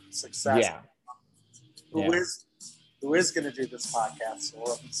in the success. Yeah. Who is going to do this podcast? So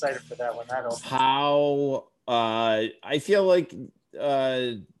I'm excited for that when that opens. How I feel like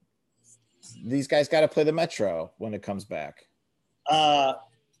these guys got to play the Metro when it comes back. The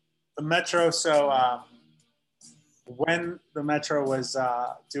Metro. So when the Metro was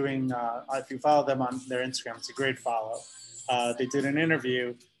doing, if you follow them on their Instagram, it's a great follow. They did an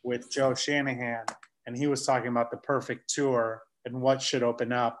interview with Joe Shanahan, and he was talking about the perfect tour and what should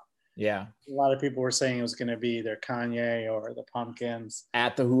open up. Yeah. A lot of people were saying it was going to be either Kanye or the Pumpkins.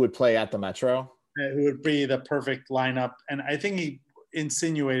 Who would play at the Metro? Who would be the perfect lineup. And I think he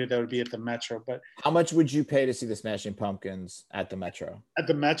insinuated that would be at the Metro. But how much would you pay to see the Smashing Pumpkins at the Metro? At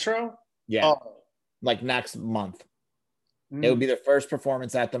the Metro? Yeah. Oh. Like next month. It would be their first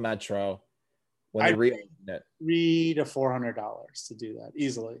performance at the Metro when they reopened it. $300 to $400 to do that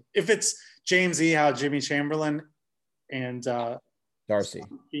easily. If it's James Iha, Jimmy Chamberlain, and Darcy,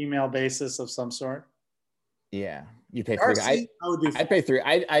 female basis of some sort. Yeah, you pay Darcy, I'd pay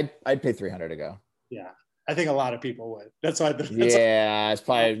 $300 to go. Yeah, I think a lot of people would. That's why. It's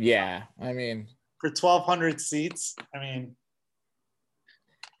probably. Yeah, I mean, for 1,200 seats, I mean,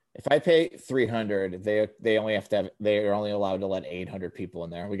 if I pay $300, they only have to have. They are only allowed to let 800 people in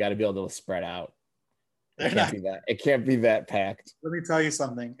there. We got to be able to spread out. It can't be that packed. Let me tell you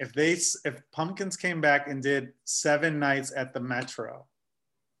something. If Pumpkins came back and did 7 nights at the Metro,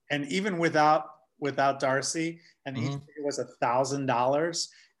 and even without Darcy, and each ticket was $1,000,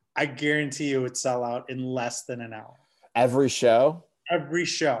 I guarantee you it would sell out in less than an hour. Every show.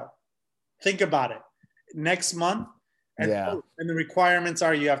 Think about it. Next month. And the requirements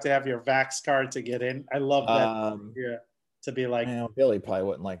are you have to have your Vax card to get in. I love that. To be like, Billy probably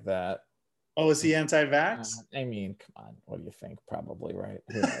wouldn't like that. Oh, is he anti-vax? I mean, come on. What do you think? Probably, right?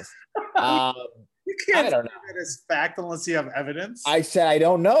 Who knows? You can't say that as fact unless you have evidence. I said I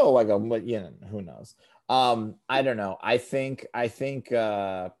don't know. Like, who knows? I don't know. I think as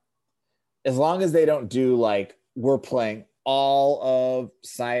long as they don't do like we're playing all of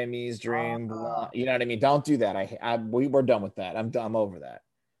Siamese Dream, you know what I mean? Don't do that. We're done with that. I'm over that.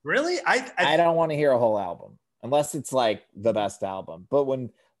 Really? I don't want to hear a whole album unless it's like the best album. But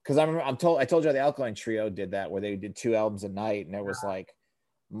because I told you the Alkaline Trio did that where they did 2 albums a night, and there was like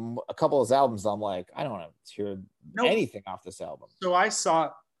a couple of those albums. I'm like, I don't want to hear anything off this album. So I saw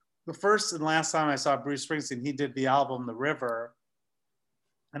the first and last time I saw Bruce Springsteen, he did the album The River,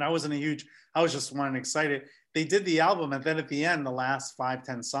 and I was just one excited. They did the album, and then at the end, the last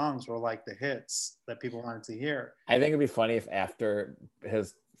 5-10 songs were like the hits that people wanted to hear. I think it'd be funny if after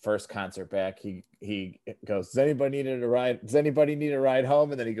his first concert back, he goes, does anybody need a ride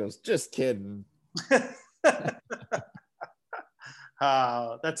home? And then he goes, just kidding. That's a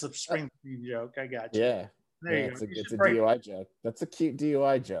Springsteen joke. I got you. Yeah. There you go. It's a DUI joke. That's a cute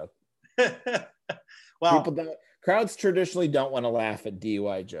DUI joke. Well, crowds traditionally don't want to laugh at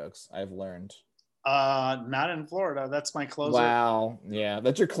DUI jokes, I've learned. Not in Florida. That's my closer. Wow. Yeah.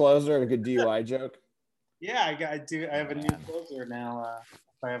 That's your closer, a good DUI joke. Yeah, I do. I have a new closer now.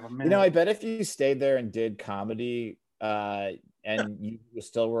 I have a minute. I bet if you stayed there and did comedy and you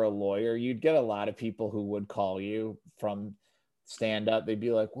still were a lawyer, you'd get a lot of people who would call you from stand up. They'd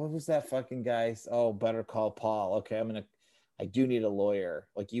be like, what was that fucking guy? Oh, Better Call Paul. Okay, I do need a lawyer.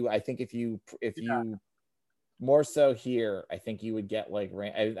 Like you, I think if you more so here, I think you would get like,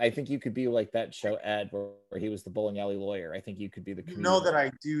 I think you could be like that show Ed where he was the bowling alley lawyer. I think you could be the comedian. You know that I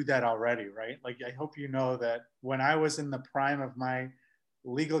do that already, right? Like, I hope you know that when I was in the prime of my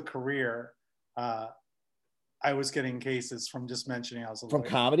legal career, I was getting cases from just mentioning I was a lawyer. From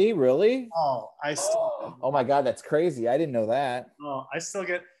comedy, really? Oh, oh my God, that's crazy. I didn't know that. Oh,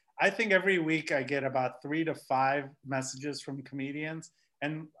 I think every week I get about 3 to 5 messages from comedians,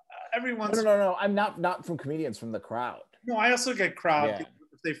 and everyone's no. I'm not from comedians, from the crowd. No, I also get crowd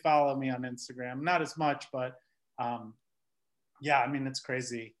if they follow me on Instagram. Not as much, but I mean, it's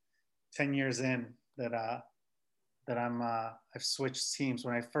crazy. 10 years in that I've switched teams.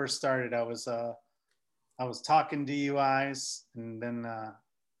 When I first started, I was talking DUIs, and then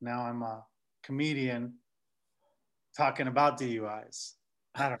now I'm a comedian talking about DUIs.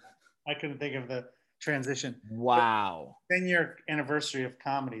 I don't know. I couldn't think of the transition. Wow. 10-year anniversary of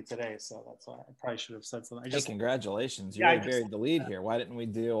comedy today, so that's why I probably should have said something. Hey, congratulations. You Yeah, already buried the lead here. Why didn't we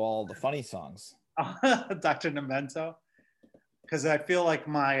do all the funny songs? Dr. Nemento, because I feel like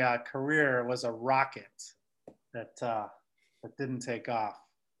my career was a rocket that didn't take off.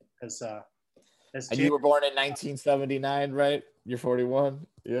 As and you were born in 1979, right? You're 41.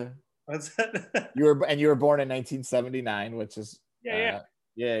 Yeah. What's that? You were born in 1979, which is yeah. Right.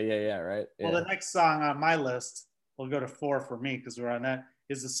 Yeah. Well, the next song on my list, we'll go to 4 for me because we're on that,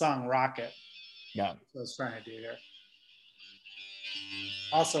 is the song Rocket. Yeah. That's what I was trying to do here.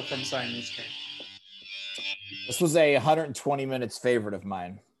 Also from Siamese King. This was a 120 minutes favorite of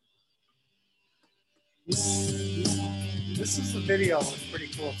mine. This is the video, was pretty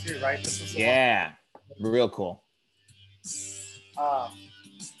cool too, right? This was real cool.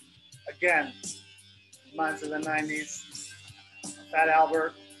 Again, reminds of the 90s. Fat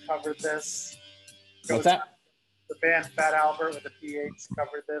Albert covered this. What's that? The band Fat Albert with the PH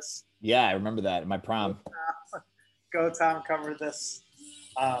covered this. Yeah, I remember that at my prom. Go Tom covered this.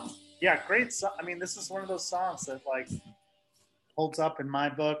 Yeah, great song. I mean, this is one of those songs that like holds up in my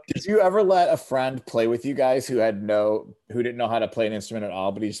book. Did you ever let a friend play with you guys who didn't know how to play an instrument at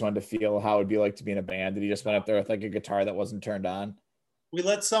all, but he just wanted to feel how it would be like to be in a band? Did he just went up there with like a guitar that wasn't turned on? We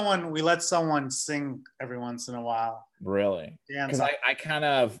let someone sing every once in a while. Really? Yeah. Because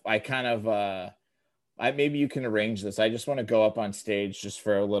maybe you can arrange this. I just want to go up on stage just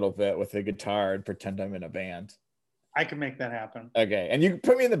for a little bit with a guitar and pretend I'm in a band. I can make that happen. Okay. And you can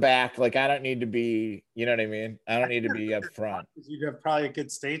put me in the back. Like, I don't need to be, you know what I mean? I don't need to be up front. You'd have probably a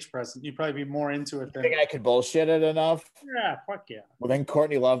good stage presence. You'd probably be more into it than... I think I could bullshit it enough? Yeah, fuck yeah. Well, then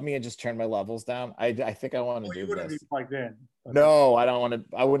Courtney loved me and just turned my levels down. I think I want to do this. You wouldn't be plugged in. No, I don't want to.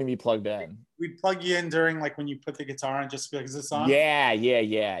 I wouldn't be plugged in. We'd plug you in during, like, when you put the guitar on, just be like, is this on? Yeah.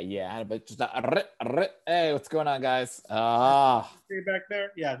 But just, hey, what's going on, guys? Stay back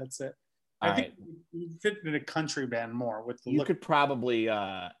there? Yeah, that's it. I think you fit in a country band more with the look. You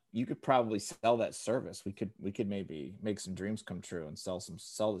could probably sell that service. We could maybe make some dreams come true and sell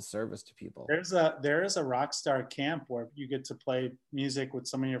the service to people. There is a rock star camp where you get to play music with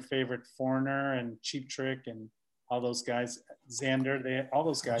some of your favorite Foreigner and Cheap Trick and all those guys, Xander, all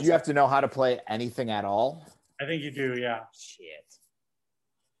those guys. Do you have to know how to play anything at all? I think you do, yeah. Shit.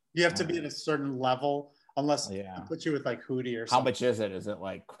 You have to be at a certain level. Unless I put you with like Hootie or something. How much is it? Is it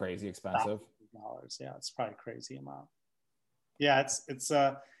like crazy expensive? $1,000. Yeah, it's probably a crazy amount. Yeah, it's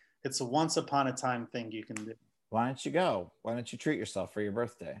a once upon a time thing you can do. Why don't you go? Why don't you treat yourself for your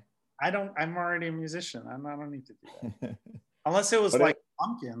birthday? I'm already a musician. I don't need to do that. Unless it was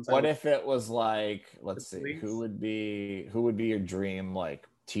Pumpkins. What if it was like, let's see, who would be your dream like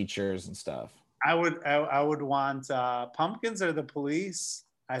teachers and stuff? I would want Pumpkins or the Police.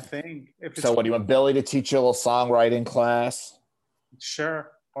 I think. So what, do you want Billy to teach you a little songwriting class?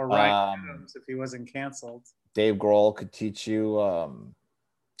 Sure. Or Ryan Adams if he wasn't canceled. Dave Grohl could teach you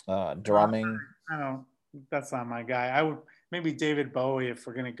drumming. I don't. That's not my guy. I would maybe David Bowie if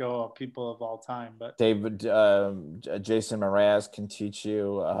we're gonna go people of all time. But Jason Mraz can teach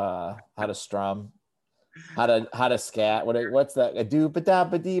you how to strum, how to scat. What's that? A do ba da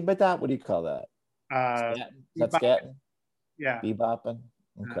ba dee ba da. What do you call that? That's scatting. Yeah. Bebopping.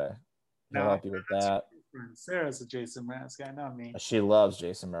 Okay. I'll help you with that. Sarah's a Jason Mraz guy, not me. She loves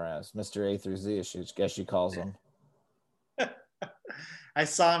Jason Mraz. Mr. A through Z, she calls him. I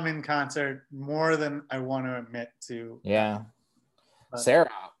saw him in concert more than I want to admit to. Yeah. Sarah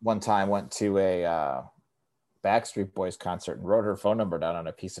one time went to a Backstreet Boys concert and wrote her phone number down on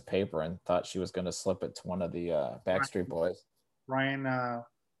a piece of paper and thought she was going to slip it to one of the Backstreet Boys. Ryan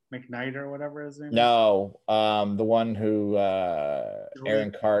McKnight or whatever his name is? No, the one who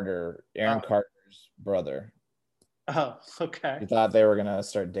Aaron Carter's brother. Oh, okay. He thought they were gonna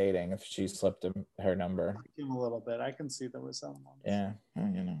start dating if she slipped him her number. I like him a little bit. I can see there was someone. Yeah,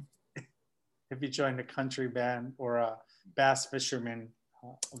 you know. If he joined a country band or a bass fisherman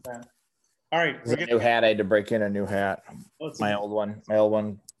event. All right, new hat. I had to break in a new hat. My old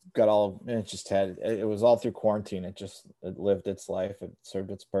one got all. It was all through quarantine. It lived its life. It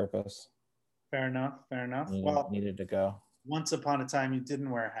served its purpose. Fair enough. Needed to go. Once upon a time, you didn't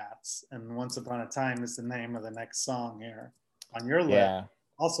wear hats, and Once Upon a Time is the name of the next song here on your list. Yeah.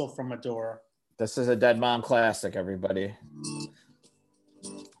 Also from Adore. This is a Dead Mom classic, everybody.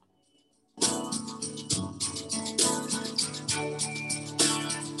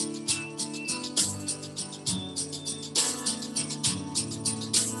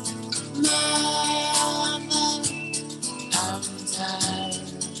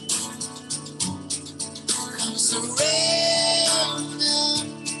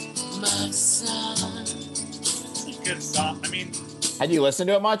 good song. I mean, Had you listened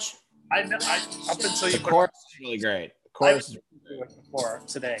to it much? I up until you The put chorus is really great. The I chorus is listened to it before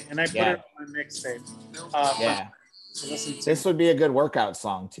today, and I put Yeah. it on my mixtape. yeah. To listen to. This would be a good workout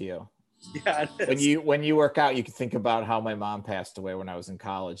song to you. Yeah, it is. When you work out, you can think about how my mom passed away when I was in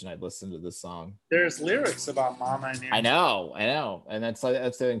college, and I'd listen to this song. There's lyrics about Mama and I know, and that's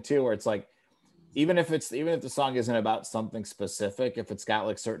the thing too, where it's like, even if the song isn't about something specific, if it's got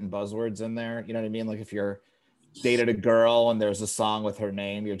like certain buzzwords in there, you know what I mean? Like if you're dated a girl and there's a song with her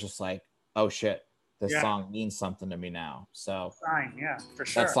name, you're just like, oh shit, this song means something to me now. So fine, yeah, for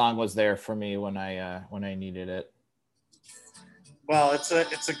sure. that song was there for me when I needed it. Well, it's a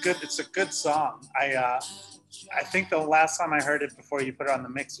good song. I think the last time I heard it before you put it on the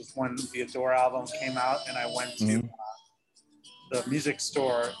mix was when the Adore album came out, and I went to the music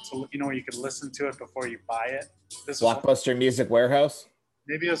store to where you could listen to it before you buy it. This Blockbuster Music Warehouse.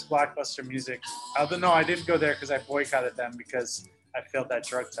 Maybe it was Blockbuster Music. Although no, I didn't go there because I boycotted them because I failed that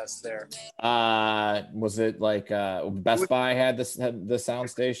drug test there. Was it like Best Buy had the sound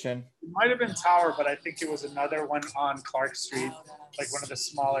station? It might have been Tower, but I think it was another one on Clark Street, like one of the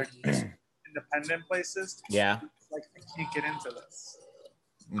smaller independent places. Yeah. Like, I can't get into this.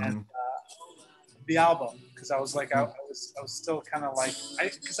 And the album, because I was like, I was still kind of like, I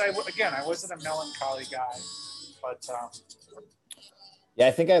wasn't a melancholy guy, but yeah,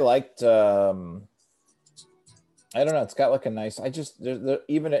 I think I liked. I don't know. It's got like a nice. I just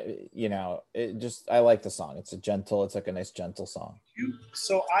even it just I like the song. It's like a nice gentle song.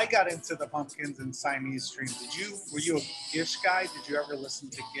 So I got into the Pumpkins and Siamese Dream. Were you a Gish guy? Did you ever listen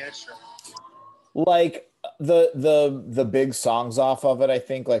to Gish? Like the big songs off of it, I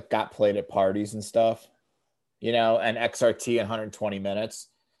think like got played at parties and stuff, and XRT in 120 minutes.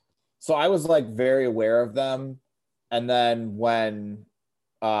 So I was like very aware of them, and then when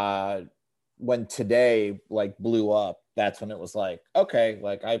Today like blew up, that's when it was like, okay,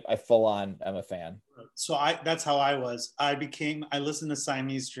 like I full on am a fan. So that's how I was. I listened to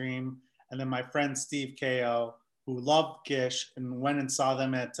Siamese Dream, and then my friend Steve Ko, who loved Gish, and went and saw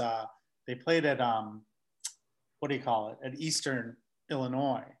them at they played at what do you call it, at Eastern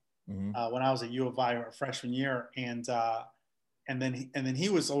Illinois, when I was at U of I or freshman year, and then he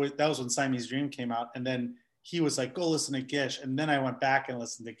was always, that was when Siamese Dream came out, and then he was like, go listen to Gish. And then I went back and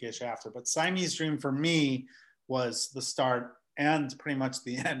listened to Gish after. But Siamese Dream for me was the start and pretty much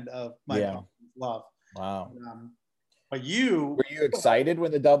the end of my love. Wow. But were you excited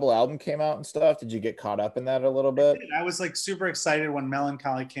when the double album came out and stuff? Did you get caught up in that a little bit? I was like super excited when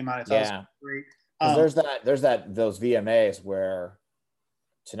Melancholy came out. I thought it was great. There's those VMAs where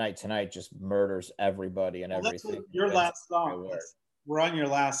Tonight just murders everybody and everything. That's your last song. We're on your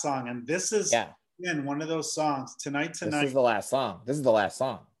last song. And this is again, one of those songs. Tonight. This is the last song.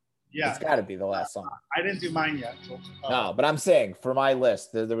 Yeah, it's got to be the last song. I didn't do mine yet. No, but I'm saying for my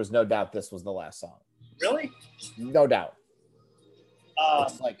list, there was no doubt this was the last song. Really? No doubt.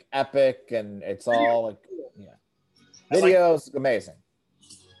 It's like epic, and it's all like, video's like, amazing.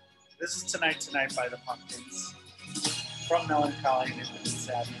 This is Tonight by the Pumpkins, from Melancholy and Infinite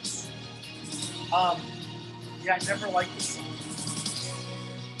Sadness. I never liked this song.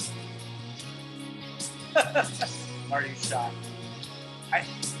 Marty shot.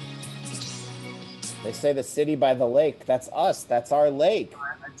 They say the city by the lake. That's us. That's our lake.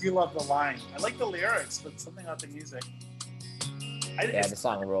 I do love the line. I like the lyrics, but something about the music. The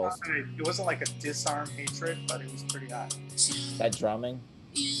song rules. It wasn't like a disarm hatred, but it was pretty hot. That drumming.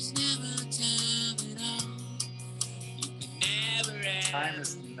 Time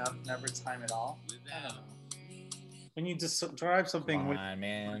is never time at all. I don't know. When you just drive something. Come on,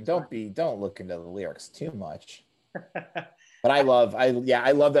 man. Don't look into the lyrics too much. But I love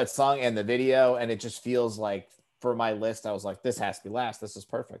that song and the video, and it just feels like, for my list, I was like, this has to be last. This is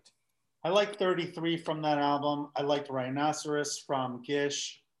perfect. I like 33 from that album. I liked Rhinoceros from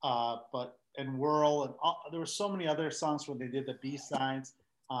Gish, and Whirl, and there were so many other songs where they did the B-sides.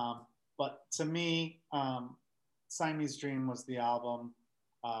 But to me, Siamese Dream was the album.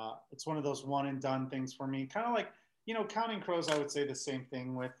 It's one of those one and done things for me. Kind of like, Counting Crows, I would say the same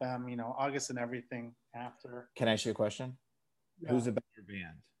thing with them, August and everything after. Can I ask you a question? Yeah. Who's a better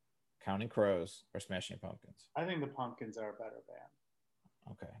band, Counting Crows or Smashing Pumpkins? I think the Pumpkins are a better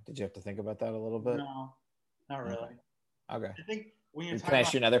band. Okay. Did you have to think about that a little bit? No, not really. Okay. I think when you're Can I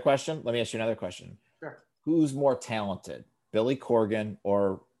ask you another question? Let me ask you another question. Sure. Who's more talented, Billy Corgan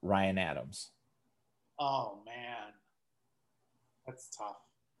or Ryan Adams? Oh, man. That's tough.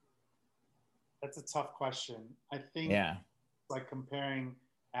 That's a tough question. I think like comparing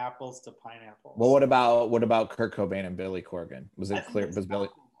apples to pineapples. Well, what about Kurt Cobain and Billy Corgan? Was it clear? Was Billy?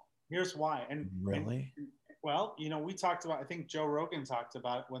 Here's why. And really? Well, we talked about, I think Joe Rogan talked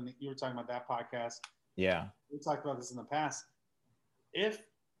about when you were talking about that podcast. Yeah. We talked about this in the past. If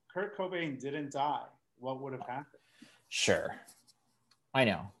Kurt Cobain didn't die, what would have happened? Sure. I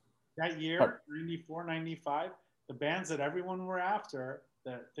know. That year, 94, 95, the bands that everyone were after,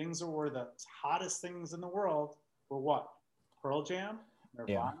 the things that were the hottest things in the world were what? Pearl Jam,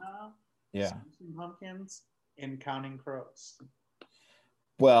 Nirvana, Smashing Pumpkins, and Counting Crows.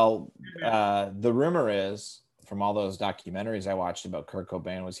 Well, the rumor is from all those documentaries I watched about Kurt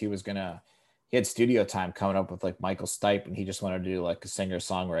Cobain was he had studio time coming up with like Michael Stipe, and he just wanted to do like a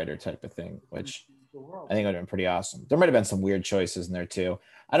singer-songwriter type of thing, which I think would have been pretty awesome. There might have been some weird choices in there too.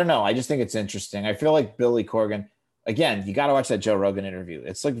 I don't know. I just think it's interesting. I feel like Billy Corgan, again, you got to watch that Joe Rogan interview.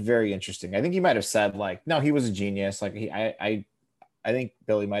 It's like very interesting. I think he might have said like, no, he was a genius. Like I think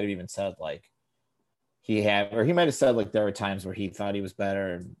Billy might have even said like he might have said like there were times where he thought he was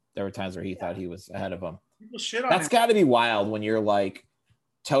better, and there were times where he thought he was ahead of him. People shit on That's him. got to be wild when you're like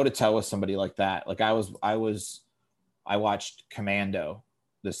toe to toe with somebody like that. Like I watched Commando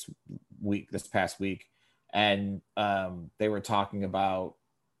this past week, and they were talking about,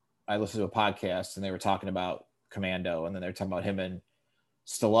 I listened to a podcast and they were talking about Commando, and then they were talking about him and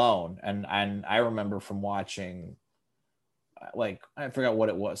Stallone, and I remember from watching, like, I forgot what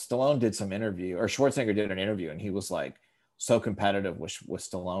it was. Stallone did some interview, or Schwarzenegger did an interview, and he was like so competitive with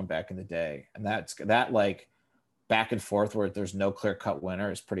Stallone back in the day, and that like back and forth where there's no clear cut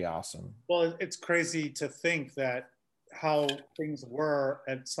winner is pretty awesome. Well, it's crazy to think that how things were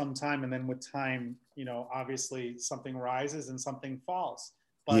at some time, and then with time, obviously something rises and something falls.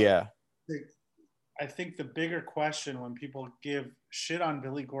 But yeah, I think the bigger question when people give shit on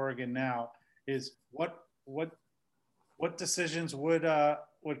Billy Corgan now is what decisions would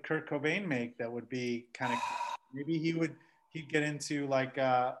Kurt Cobain make that would be kind of, maybe he'd get into like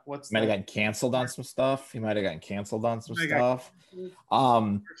might have gotten canceled on some stuff. Martial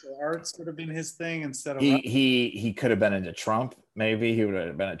arts would have been his thing instead of he could have been into Trump. Maybe he would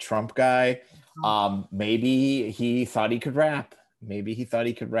have been a Trump guy. Maybe he thought he could rap. Maybe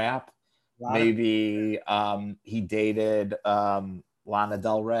he dated Lana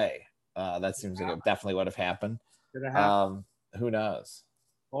Del Rey. That seems like it definitely would have happened. Who knows?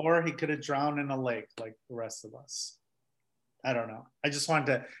 Or he could have drowned in a lake like the rest of us. I don't know. I just wanted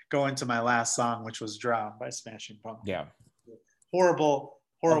to go into my last song, which was "Drown" by Smashing Pumpkins. Yeah. Horrible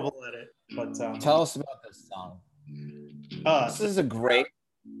edit. But tell us about this song. This is a great.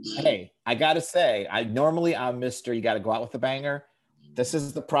 Hey, I gotta say, I'm Mr. You gotta go out with a banger. This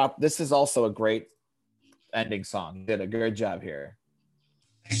is also a great ending song. You did a good job here.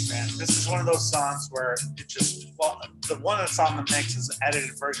 Thanks, man. This is one of those songs where the one that's on the mix is an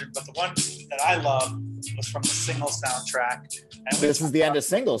edited version, but the one that I love was from the single soundtrack. And this is the end of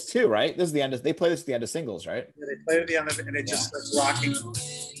Singles too, right? This is the end of, they play this at the end of Singles, right? Yeah, they play at the end of it, and it just starts rocking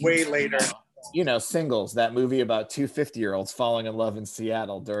way later. Singles, that movie about two 50-year-olds falling in love in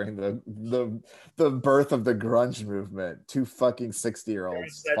Seattle during the birth of the grunge movement. Two fucking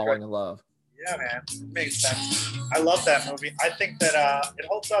 60-year-olds falling in love. Yeah, man, it makes sense. I love that movie. I think that it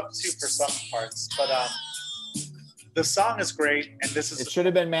holds up too for some parts, but the song is great, and it should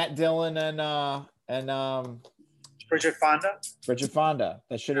have been Matt Dillon and Bridget Fonda.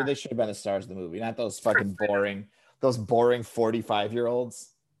 They should have been the stars of the movie, not those fucking boring 45-year-olds.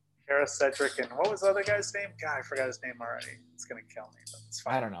 Kara Sedgwick, and what was the other guy's name? God, I forgot his name already. It's gonna kill me, but it's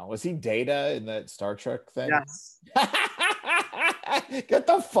fine. I don't know. Was he Data in that Star Trek thing? Yes. Get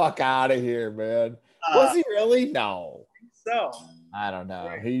the fuck out of here, man. Was he really? No. I think so. I don't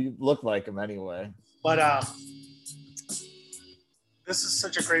know. He looked like him anyway. But this is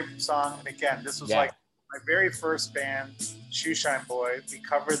such a great song, and again, this was like my very first band, Shoeshine Boy. We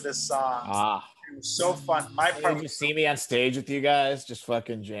covered this song. It was so fun. Did you see me on stage with you guys, just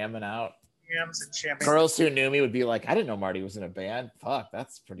fucking jamming out? Jams and jamming. Girls who knew me would be like, I didn't know Marty was in a band. Fuck,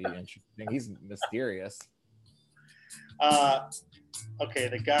 that's pretty interesting. He's mysterious. Okay,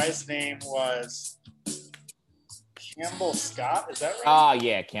 the guy's name was Campbell Scott. Is that right? Oh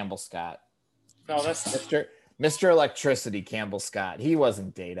yeah, Campbell Scott. No, that's Mr. Electricity, Campbell Scott. He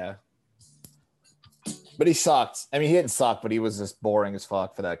wasn't Data. But he sucked. I mean, he didn't suck, but he was just boring as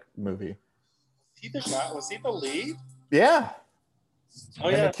fuck for that movie. Was he the lead? Yeah. Oh,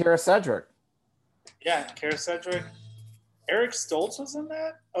 yeah. And Kara Sedgwick. Yeah, Kara Sedgwick. Eric Stoltz was in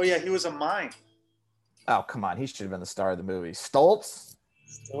that? Oh, yeah, he was a mime. Oh, come on. He should have been the star of the movie. Stoltz,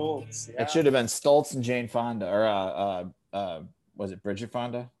 yeah. It should have been Stoltz and Jane Fonda. Or was it Bridget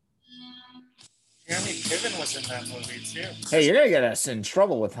Fonda? Jeremy Piven was in that movie, too. Hey, you're going to get us in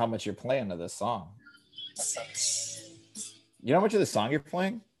trouble with how much you're playing of this song. You know how much of the song you're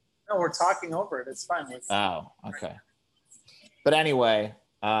playing? No, we're talking over it. It's fine. Oh, okay. But anyway,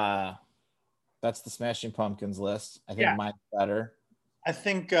 that's the Smashing Pumpkins list. I think mine's better. I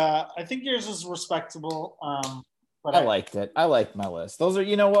think yours is respectable. But I liked it. I liked my list. Those are,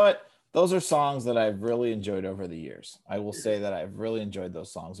 you know what? Those are songs that I've really enjoyed over the years. I will say that I've really enjoyed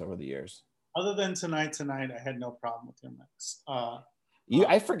those songs over the years. Other than Tonight, I had no problem with your mix.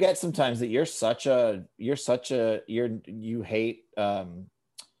 I forget sometimes that you hate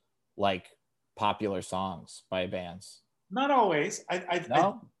like popular songs by bands. Not always.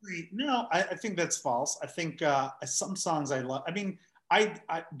 No? I think that's false. I think some songs I love. I mean,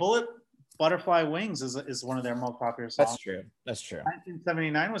 Bullet Butterfly Wings is one of their most popular songs. That's true.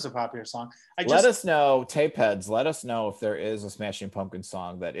 1979 was a popular song. Let us know, tape heads. Let us know if there is a Smashing Pumpkins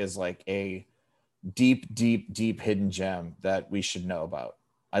song that is like a deep hidden gem that we should know about.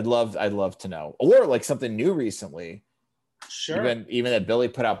 I'd love to know, or like something new recently. Sure. Even that Billy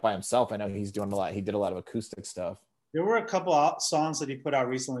put out by himself. I know he's doing a lot. He did a lot of acoustic stuff. There were a couple of songs that he put out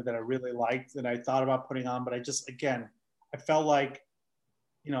recently that I really liked that I thought about putting on, but I felt like,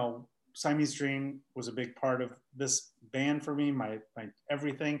 Siamese Dream was a big part of this band for me, my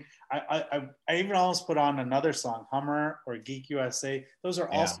everything. I even almost put on another song, Hummer or Geek USA. Those are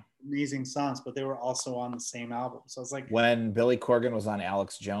also amazing songs, but they were also on the same album. So it's like, when Billy Corgan was on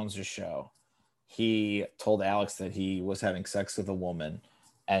Alex Jones's show, he told Alex that he was having sex with a woman,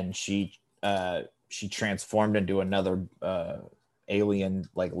 and she transformed into another alien,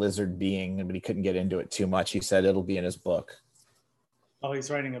 like lizard being, but he couldn't get into it too much. He said it'll be in his book. Oh,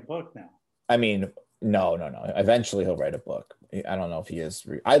 he's writing a book now. I mean, no. Eventually he'll write a book. I don't know if he is.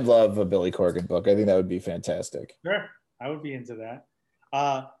 I'd love a Billy Corgan book. I think that would be fantastic. Sure. I would be into that.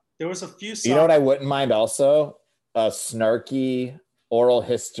 There was a few songs. You know what I wouldn't mind also? A snarky oral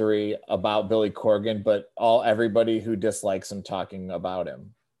history about Billy Corgan, but everybody who dislikes him talking about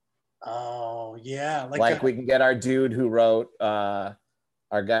him. Oh, yeah. Like we can get our dude who wrote, a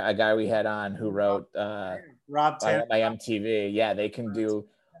guy we had on who wrote Rob Tanner by MTV. Yeah, they can do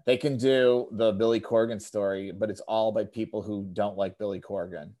the Billy Corgan story, but it's all by people who don't like Billy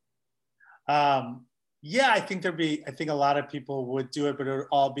Corgan. Yeah, I think a lot of people would do it, but it would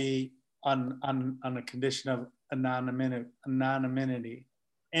all be on a condition of anonymity.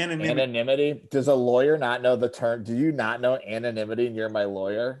 Anonymity? Does a lawyer not know the term? Do you not know anonymity and you're my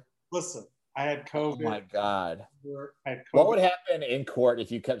lawyer? Listen, I had COVID. Oh my God. I had COVID. What would happen in court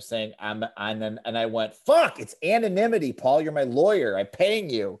if you kept saying and I went, fuck, it's anonymity, Paul, you're my lawyer, I'm paying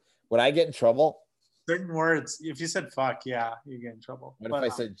you. Would I get in trouble? Certain words, if you said fuck, yeah, you get in trouble. What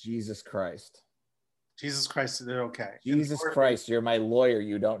if I said Jesus Christ? Jesus Christ, they're okay. Jesus Christ, you're my lawyer.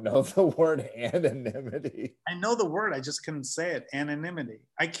 You don't know the word anonymity. I know the word, I just couldn't say it. Anonymity.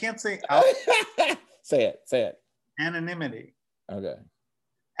 I can't say Say it. Anonymity. Okay.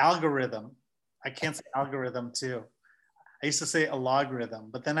 Algorithm. I can't say algorithm too. I used to say a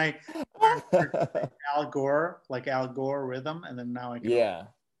logarithm, but then I Al Gore, like Al Gore rhythm, and then now I can.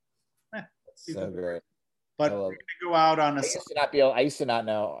 So great. But we're gonna go out on a. I used to not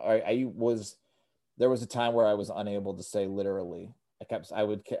know. There was a time where I was unable to say literally. I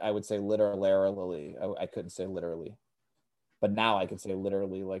would say literally. I couldn't say literally, but now I can say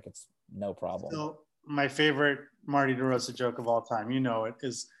literally like it's no problem. So my favorite Marty DeRosa joke of all time,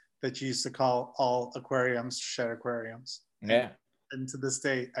 is that you used to call all aquariums shed aquariums. Yeah. And to this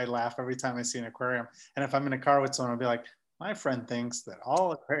day, I laugh every time I see an aquarium. And if I'm in a car with someone, I'll be like, my friend thinks that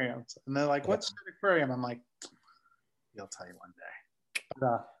all aquariums. And they're like, what's an aquarium? I'm like, he'll tell you one day.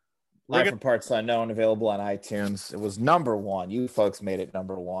 But, Life from Parts Unknown, available on iTunes. It was number one. You folks made it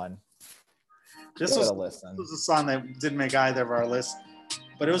number one. This was a song that didn't make either of our lists,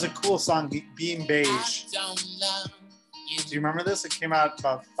 but it was a cool song, Being Beige. Do you remember this? It came out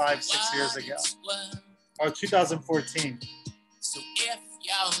about 5-6 years ago. Or 2014. So if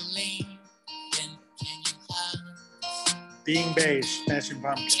y'all lean, then can you Being Beige, Smashing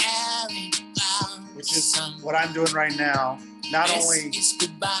Pumpkins. Which is what I'm doing right now. Not only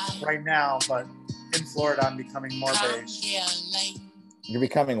right now, but in Florida, I'm becoming more beige. You're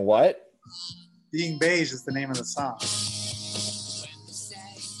becoming what? Being Beige is the name of the song.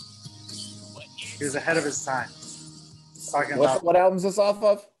 He was ahead of his time. Talking about what album is this off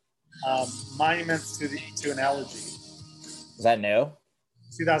of? Monuments to an Elegy. Is that new?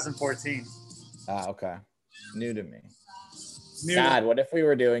 2014. Okay. New to me. God, what if we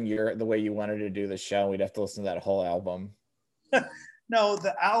were doing the way you wanted to do the show? We'd have to listen to that whole album. No,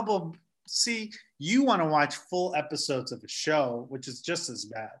 the album. See, you want to watch full episodes of a show, which is just as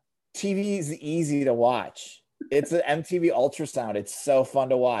bad. TV is easy to watch. It's an MTV Ultrasound. It's so fun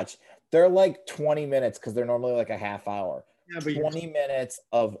to watch. They're like 20 minutes because they're normally like a half hour. Yeah, but 20 minutes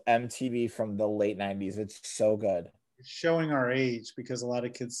of MTV from the late 90s. It's so good. you're showing our age because a lot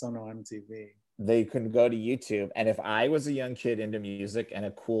of kids don't know MTV. They can go to YouTube. And if I was a young kid into music and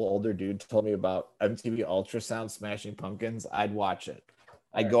a cool older dude told me about MTV Ultrasound Smashing Pumpkins, I'd watch it.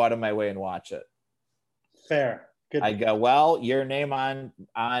 I'd go out of my way and watch it. Fair. Good. I go, well, your name on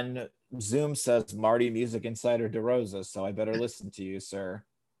Zoom says Marty Music Insider DeRosa, so I better listen to you, sir.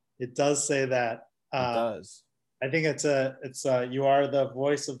 It does say that. It does. I think it's you are the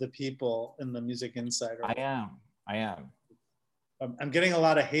voice of the people in the Music Insider. I am. I'm getting a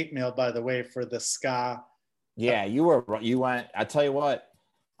lot of hate mail, by the way, for the ska. Yeah, you went. I tell you what,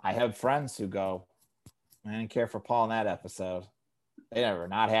 I have friends who go, I didn't care for Paul in that episode. They were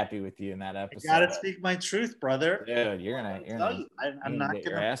not happy with you in that episode. I gotta speak my truth, brother. Dude, I'm not get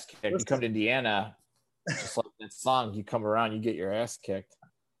your ass kicked. Listen. You come to Indiana, just like that song. You come around, you get your ass kicked.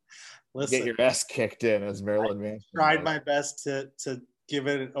 Listen, get your ass kicked in as Marilyn Manson. Tried my best to give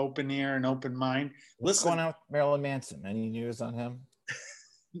it an open ear and open mind. What's going on with Marilyn Manson? Any news on him?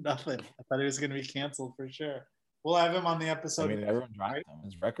 Nothing. I thought he was going to be canceled for sure. We'll have him on the episode. I mean, everyone dropped him.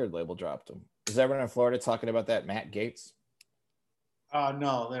 His record label dropped him. Is everyone in Florida talking about that Matt Gaetz?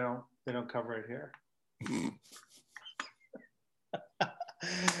 No, they don't cover it here.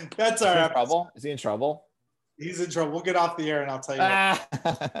 That's our trouble. Is he in trouble? He's in trouble. We'll get off the air and I'll tell you.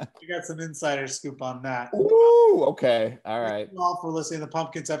 We got some insider scoop on that. Ooh, okay. All right. Thank you all for listening to the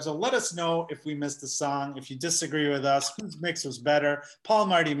Pumpkins episode. Let us know if we missed a song. If you disagree with us, whose mix was better.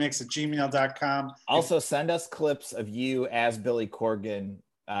 paulmartymix@gmail.com. Also, send us clips of you as Billy Corgan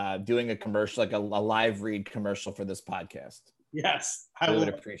doing a commercial, like a live read commercial for this podcast. Yes. I would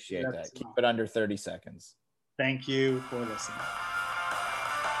appreciate that. Keep it under 30 seconds. Thank you for listening.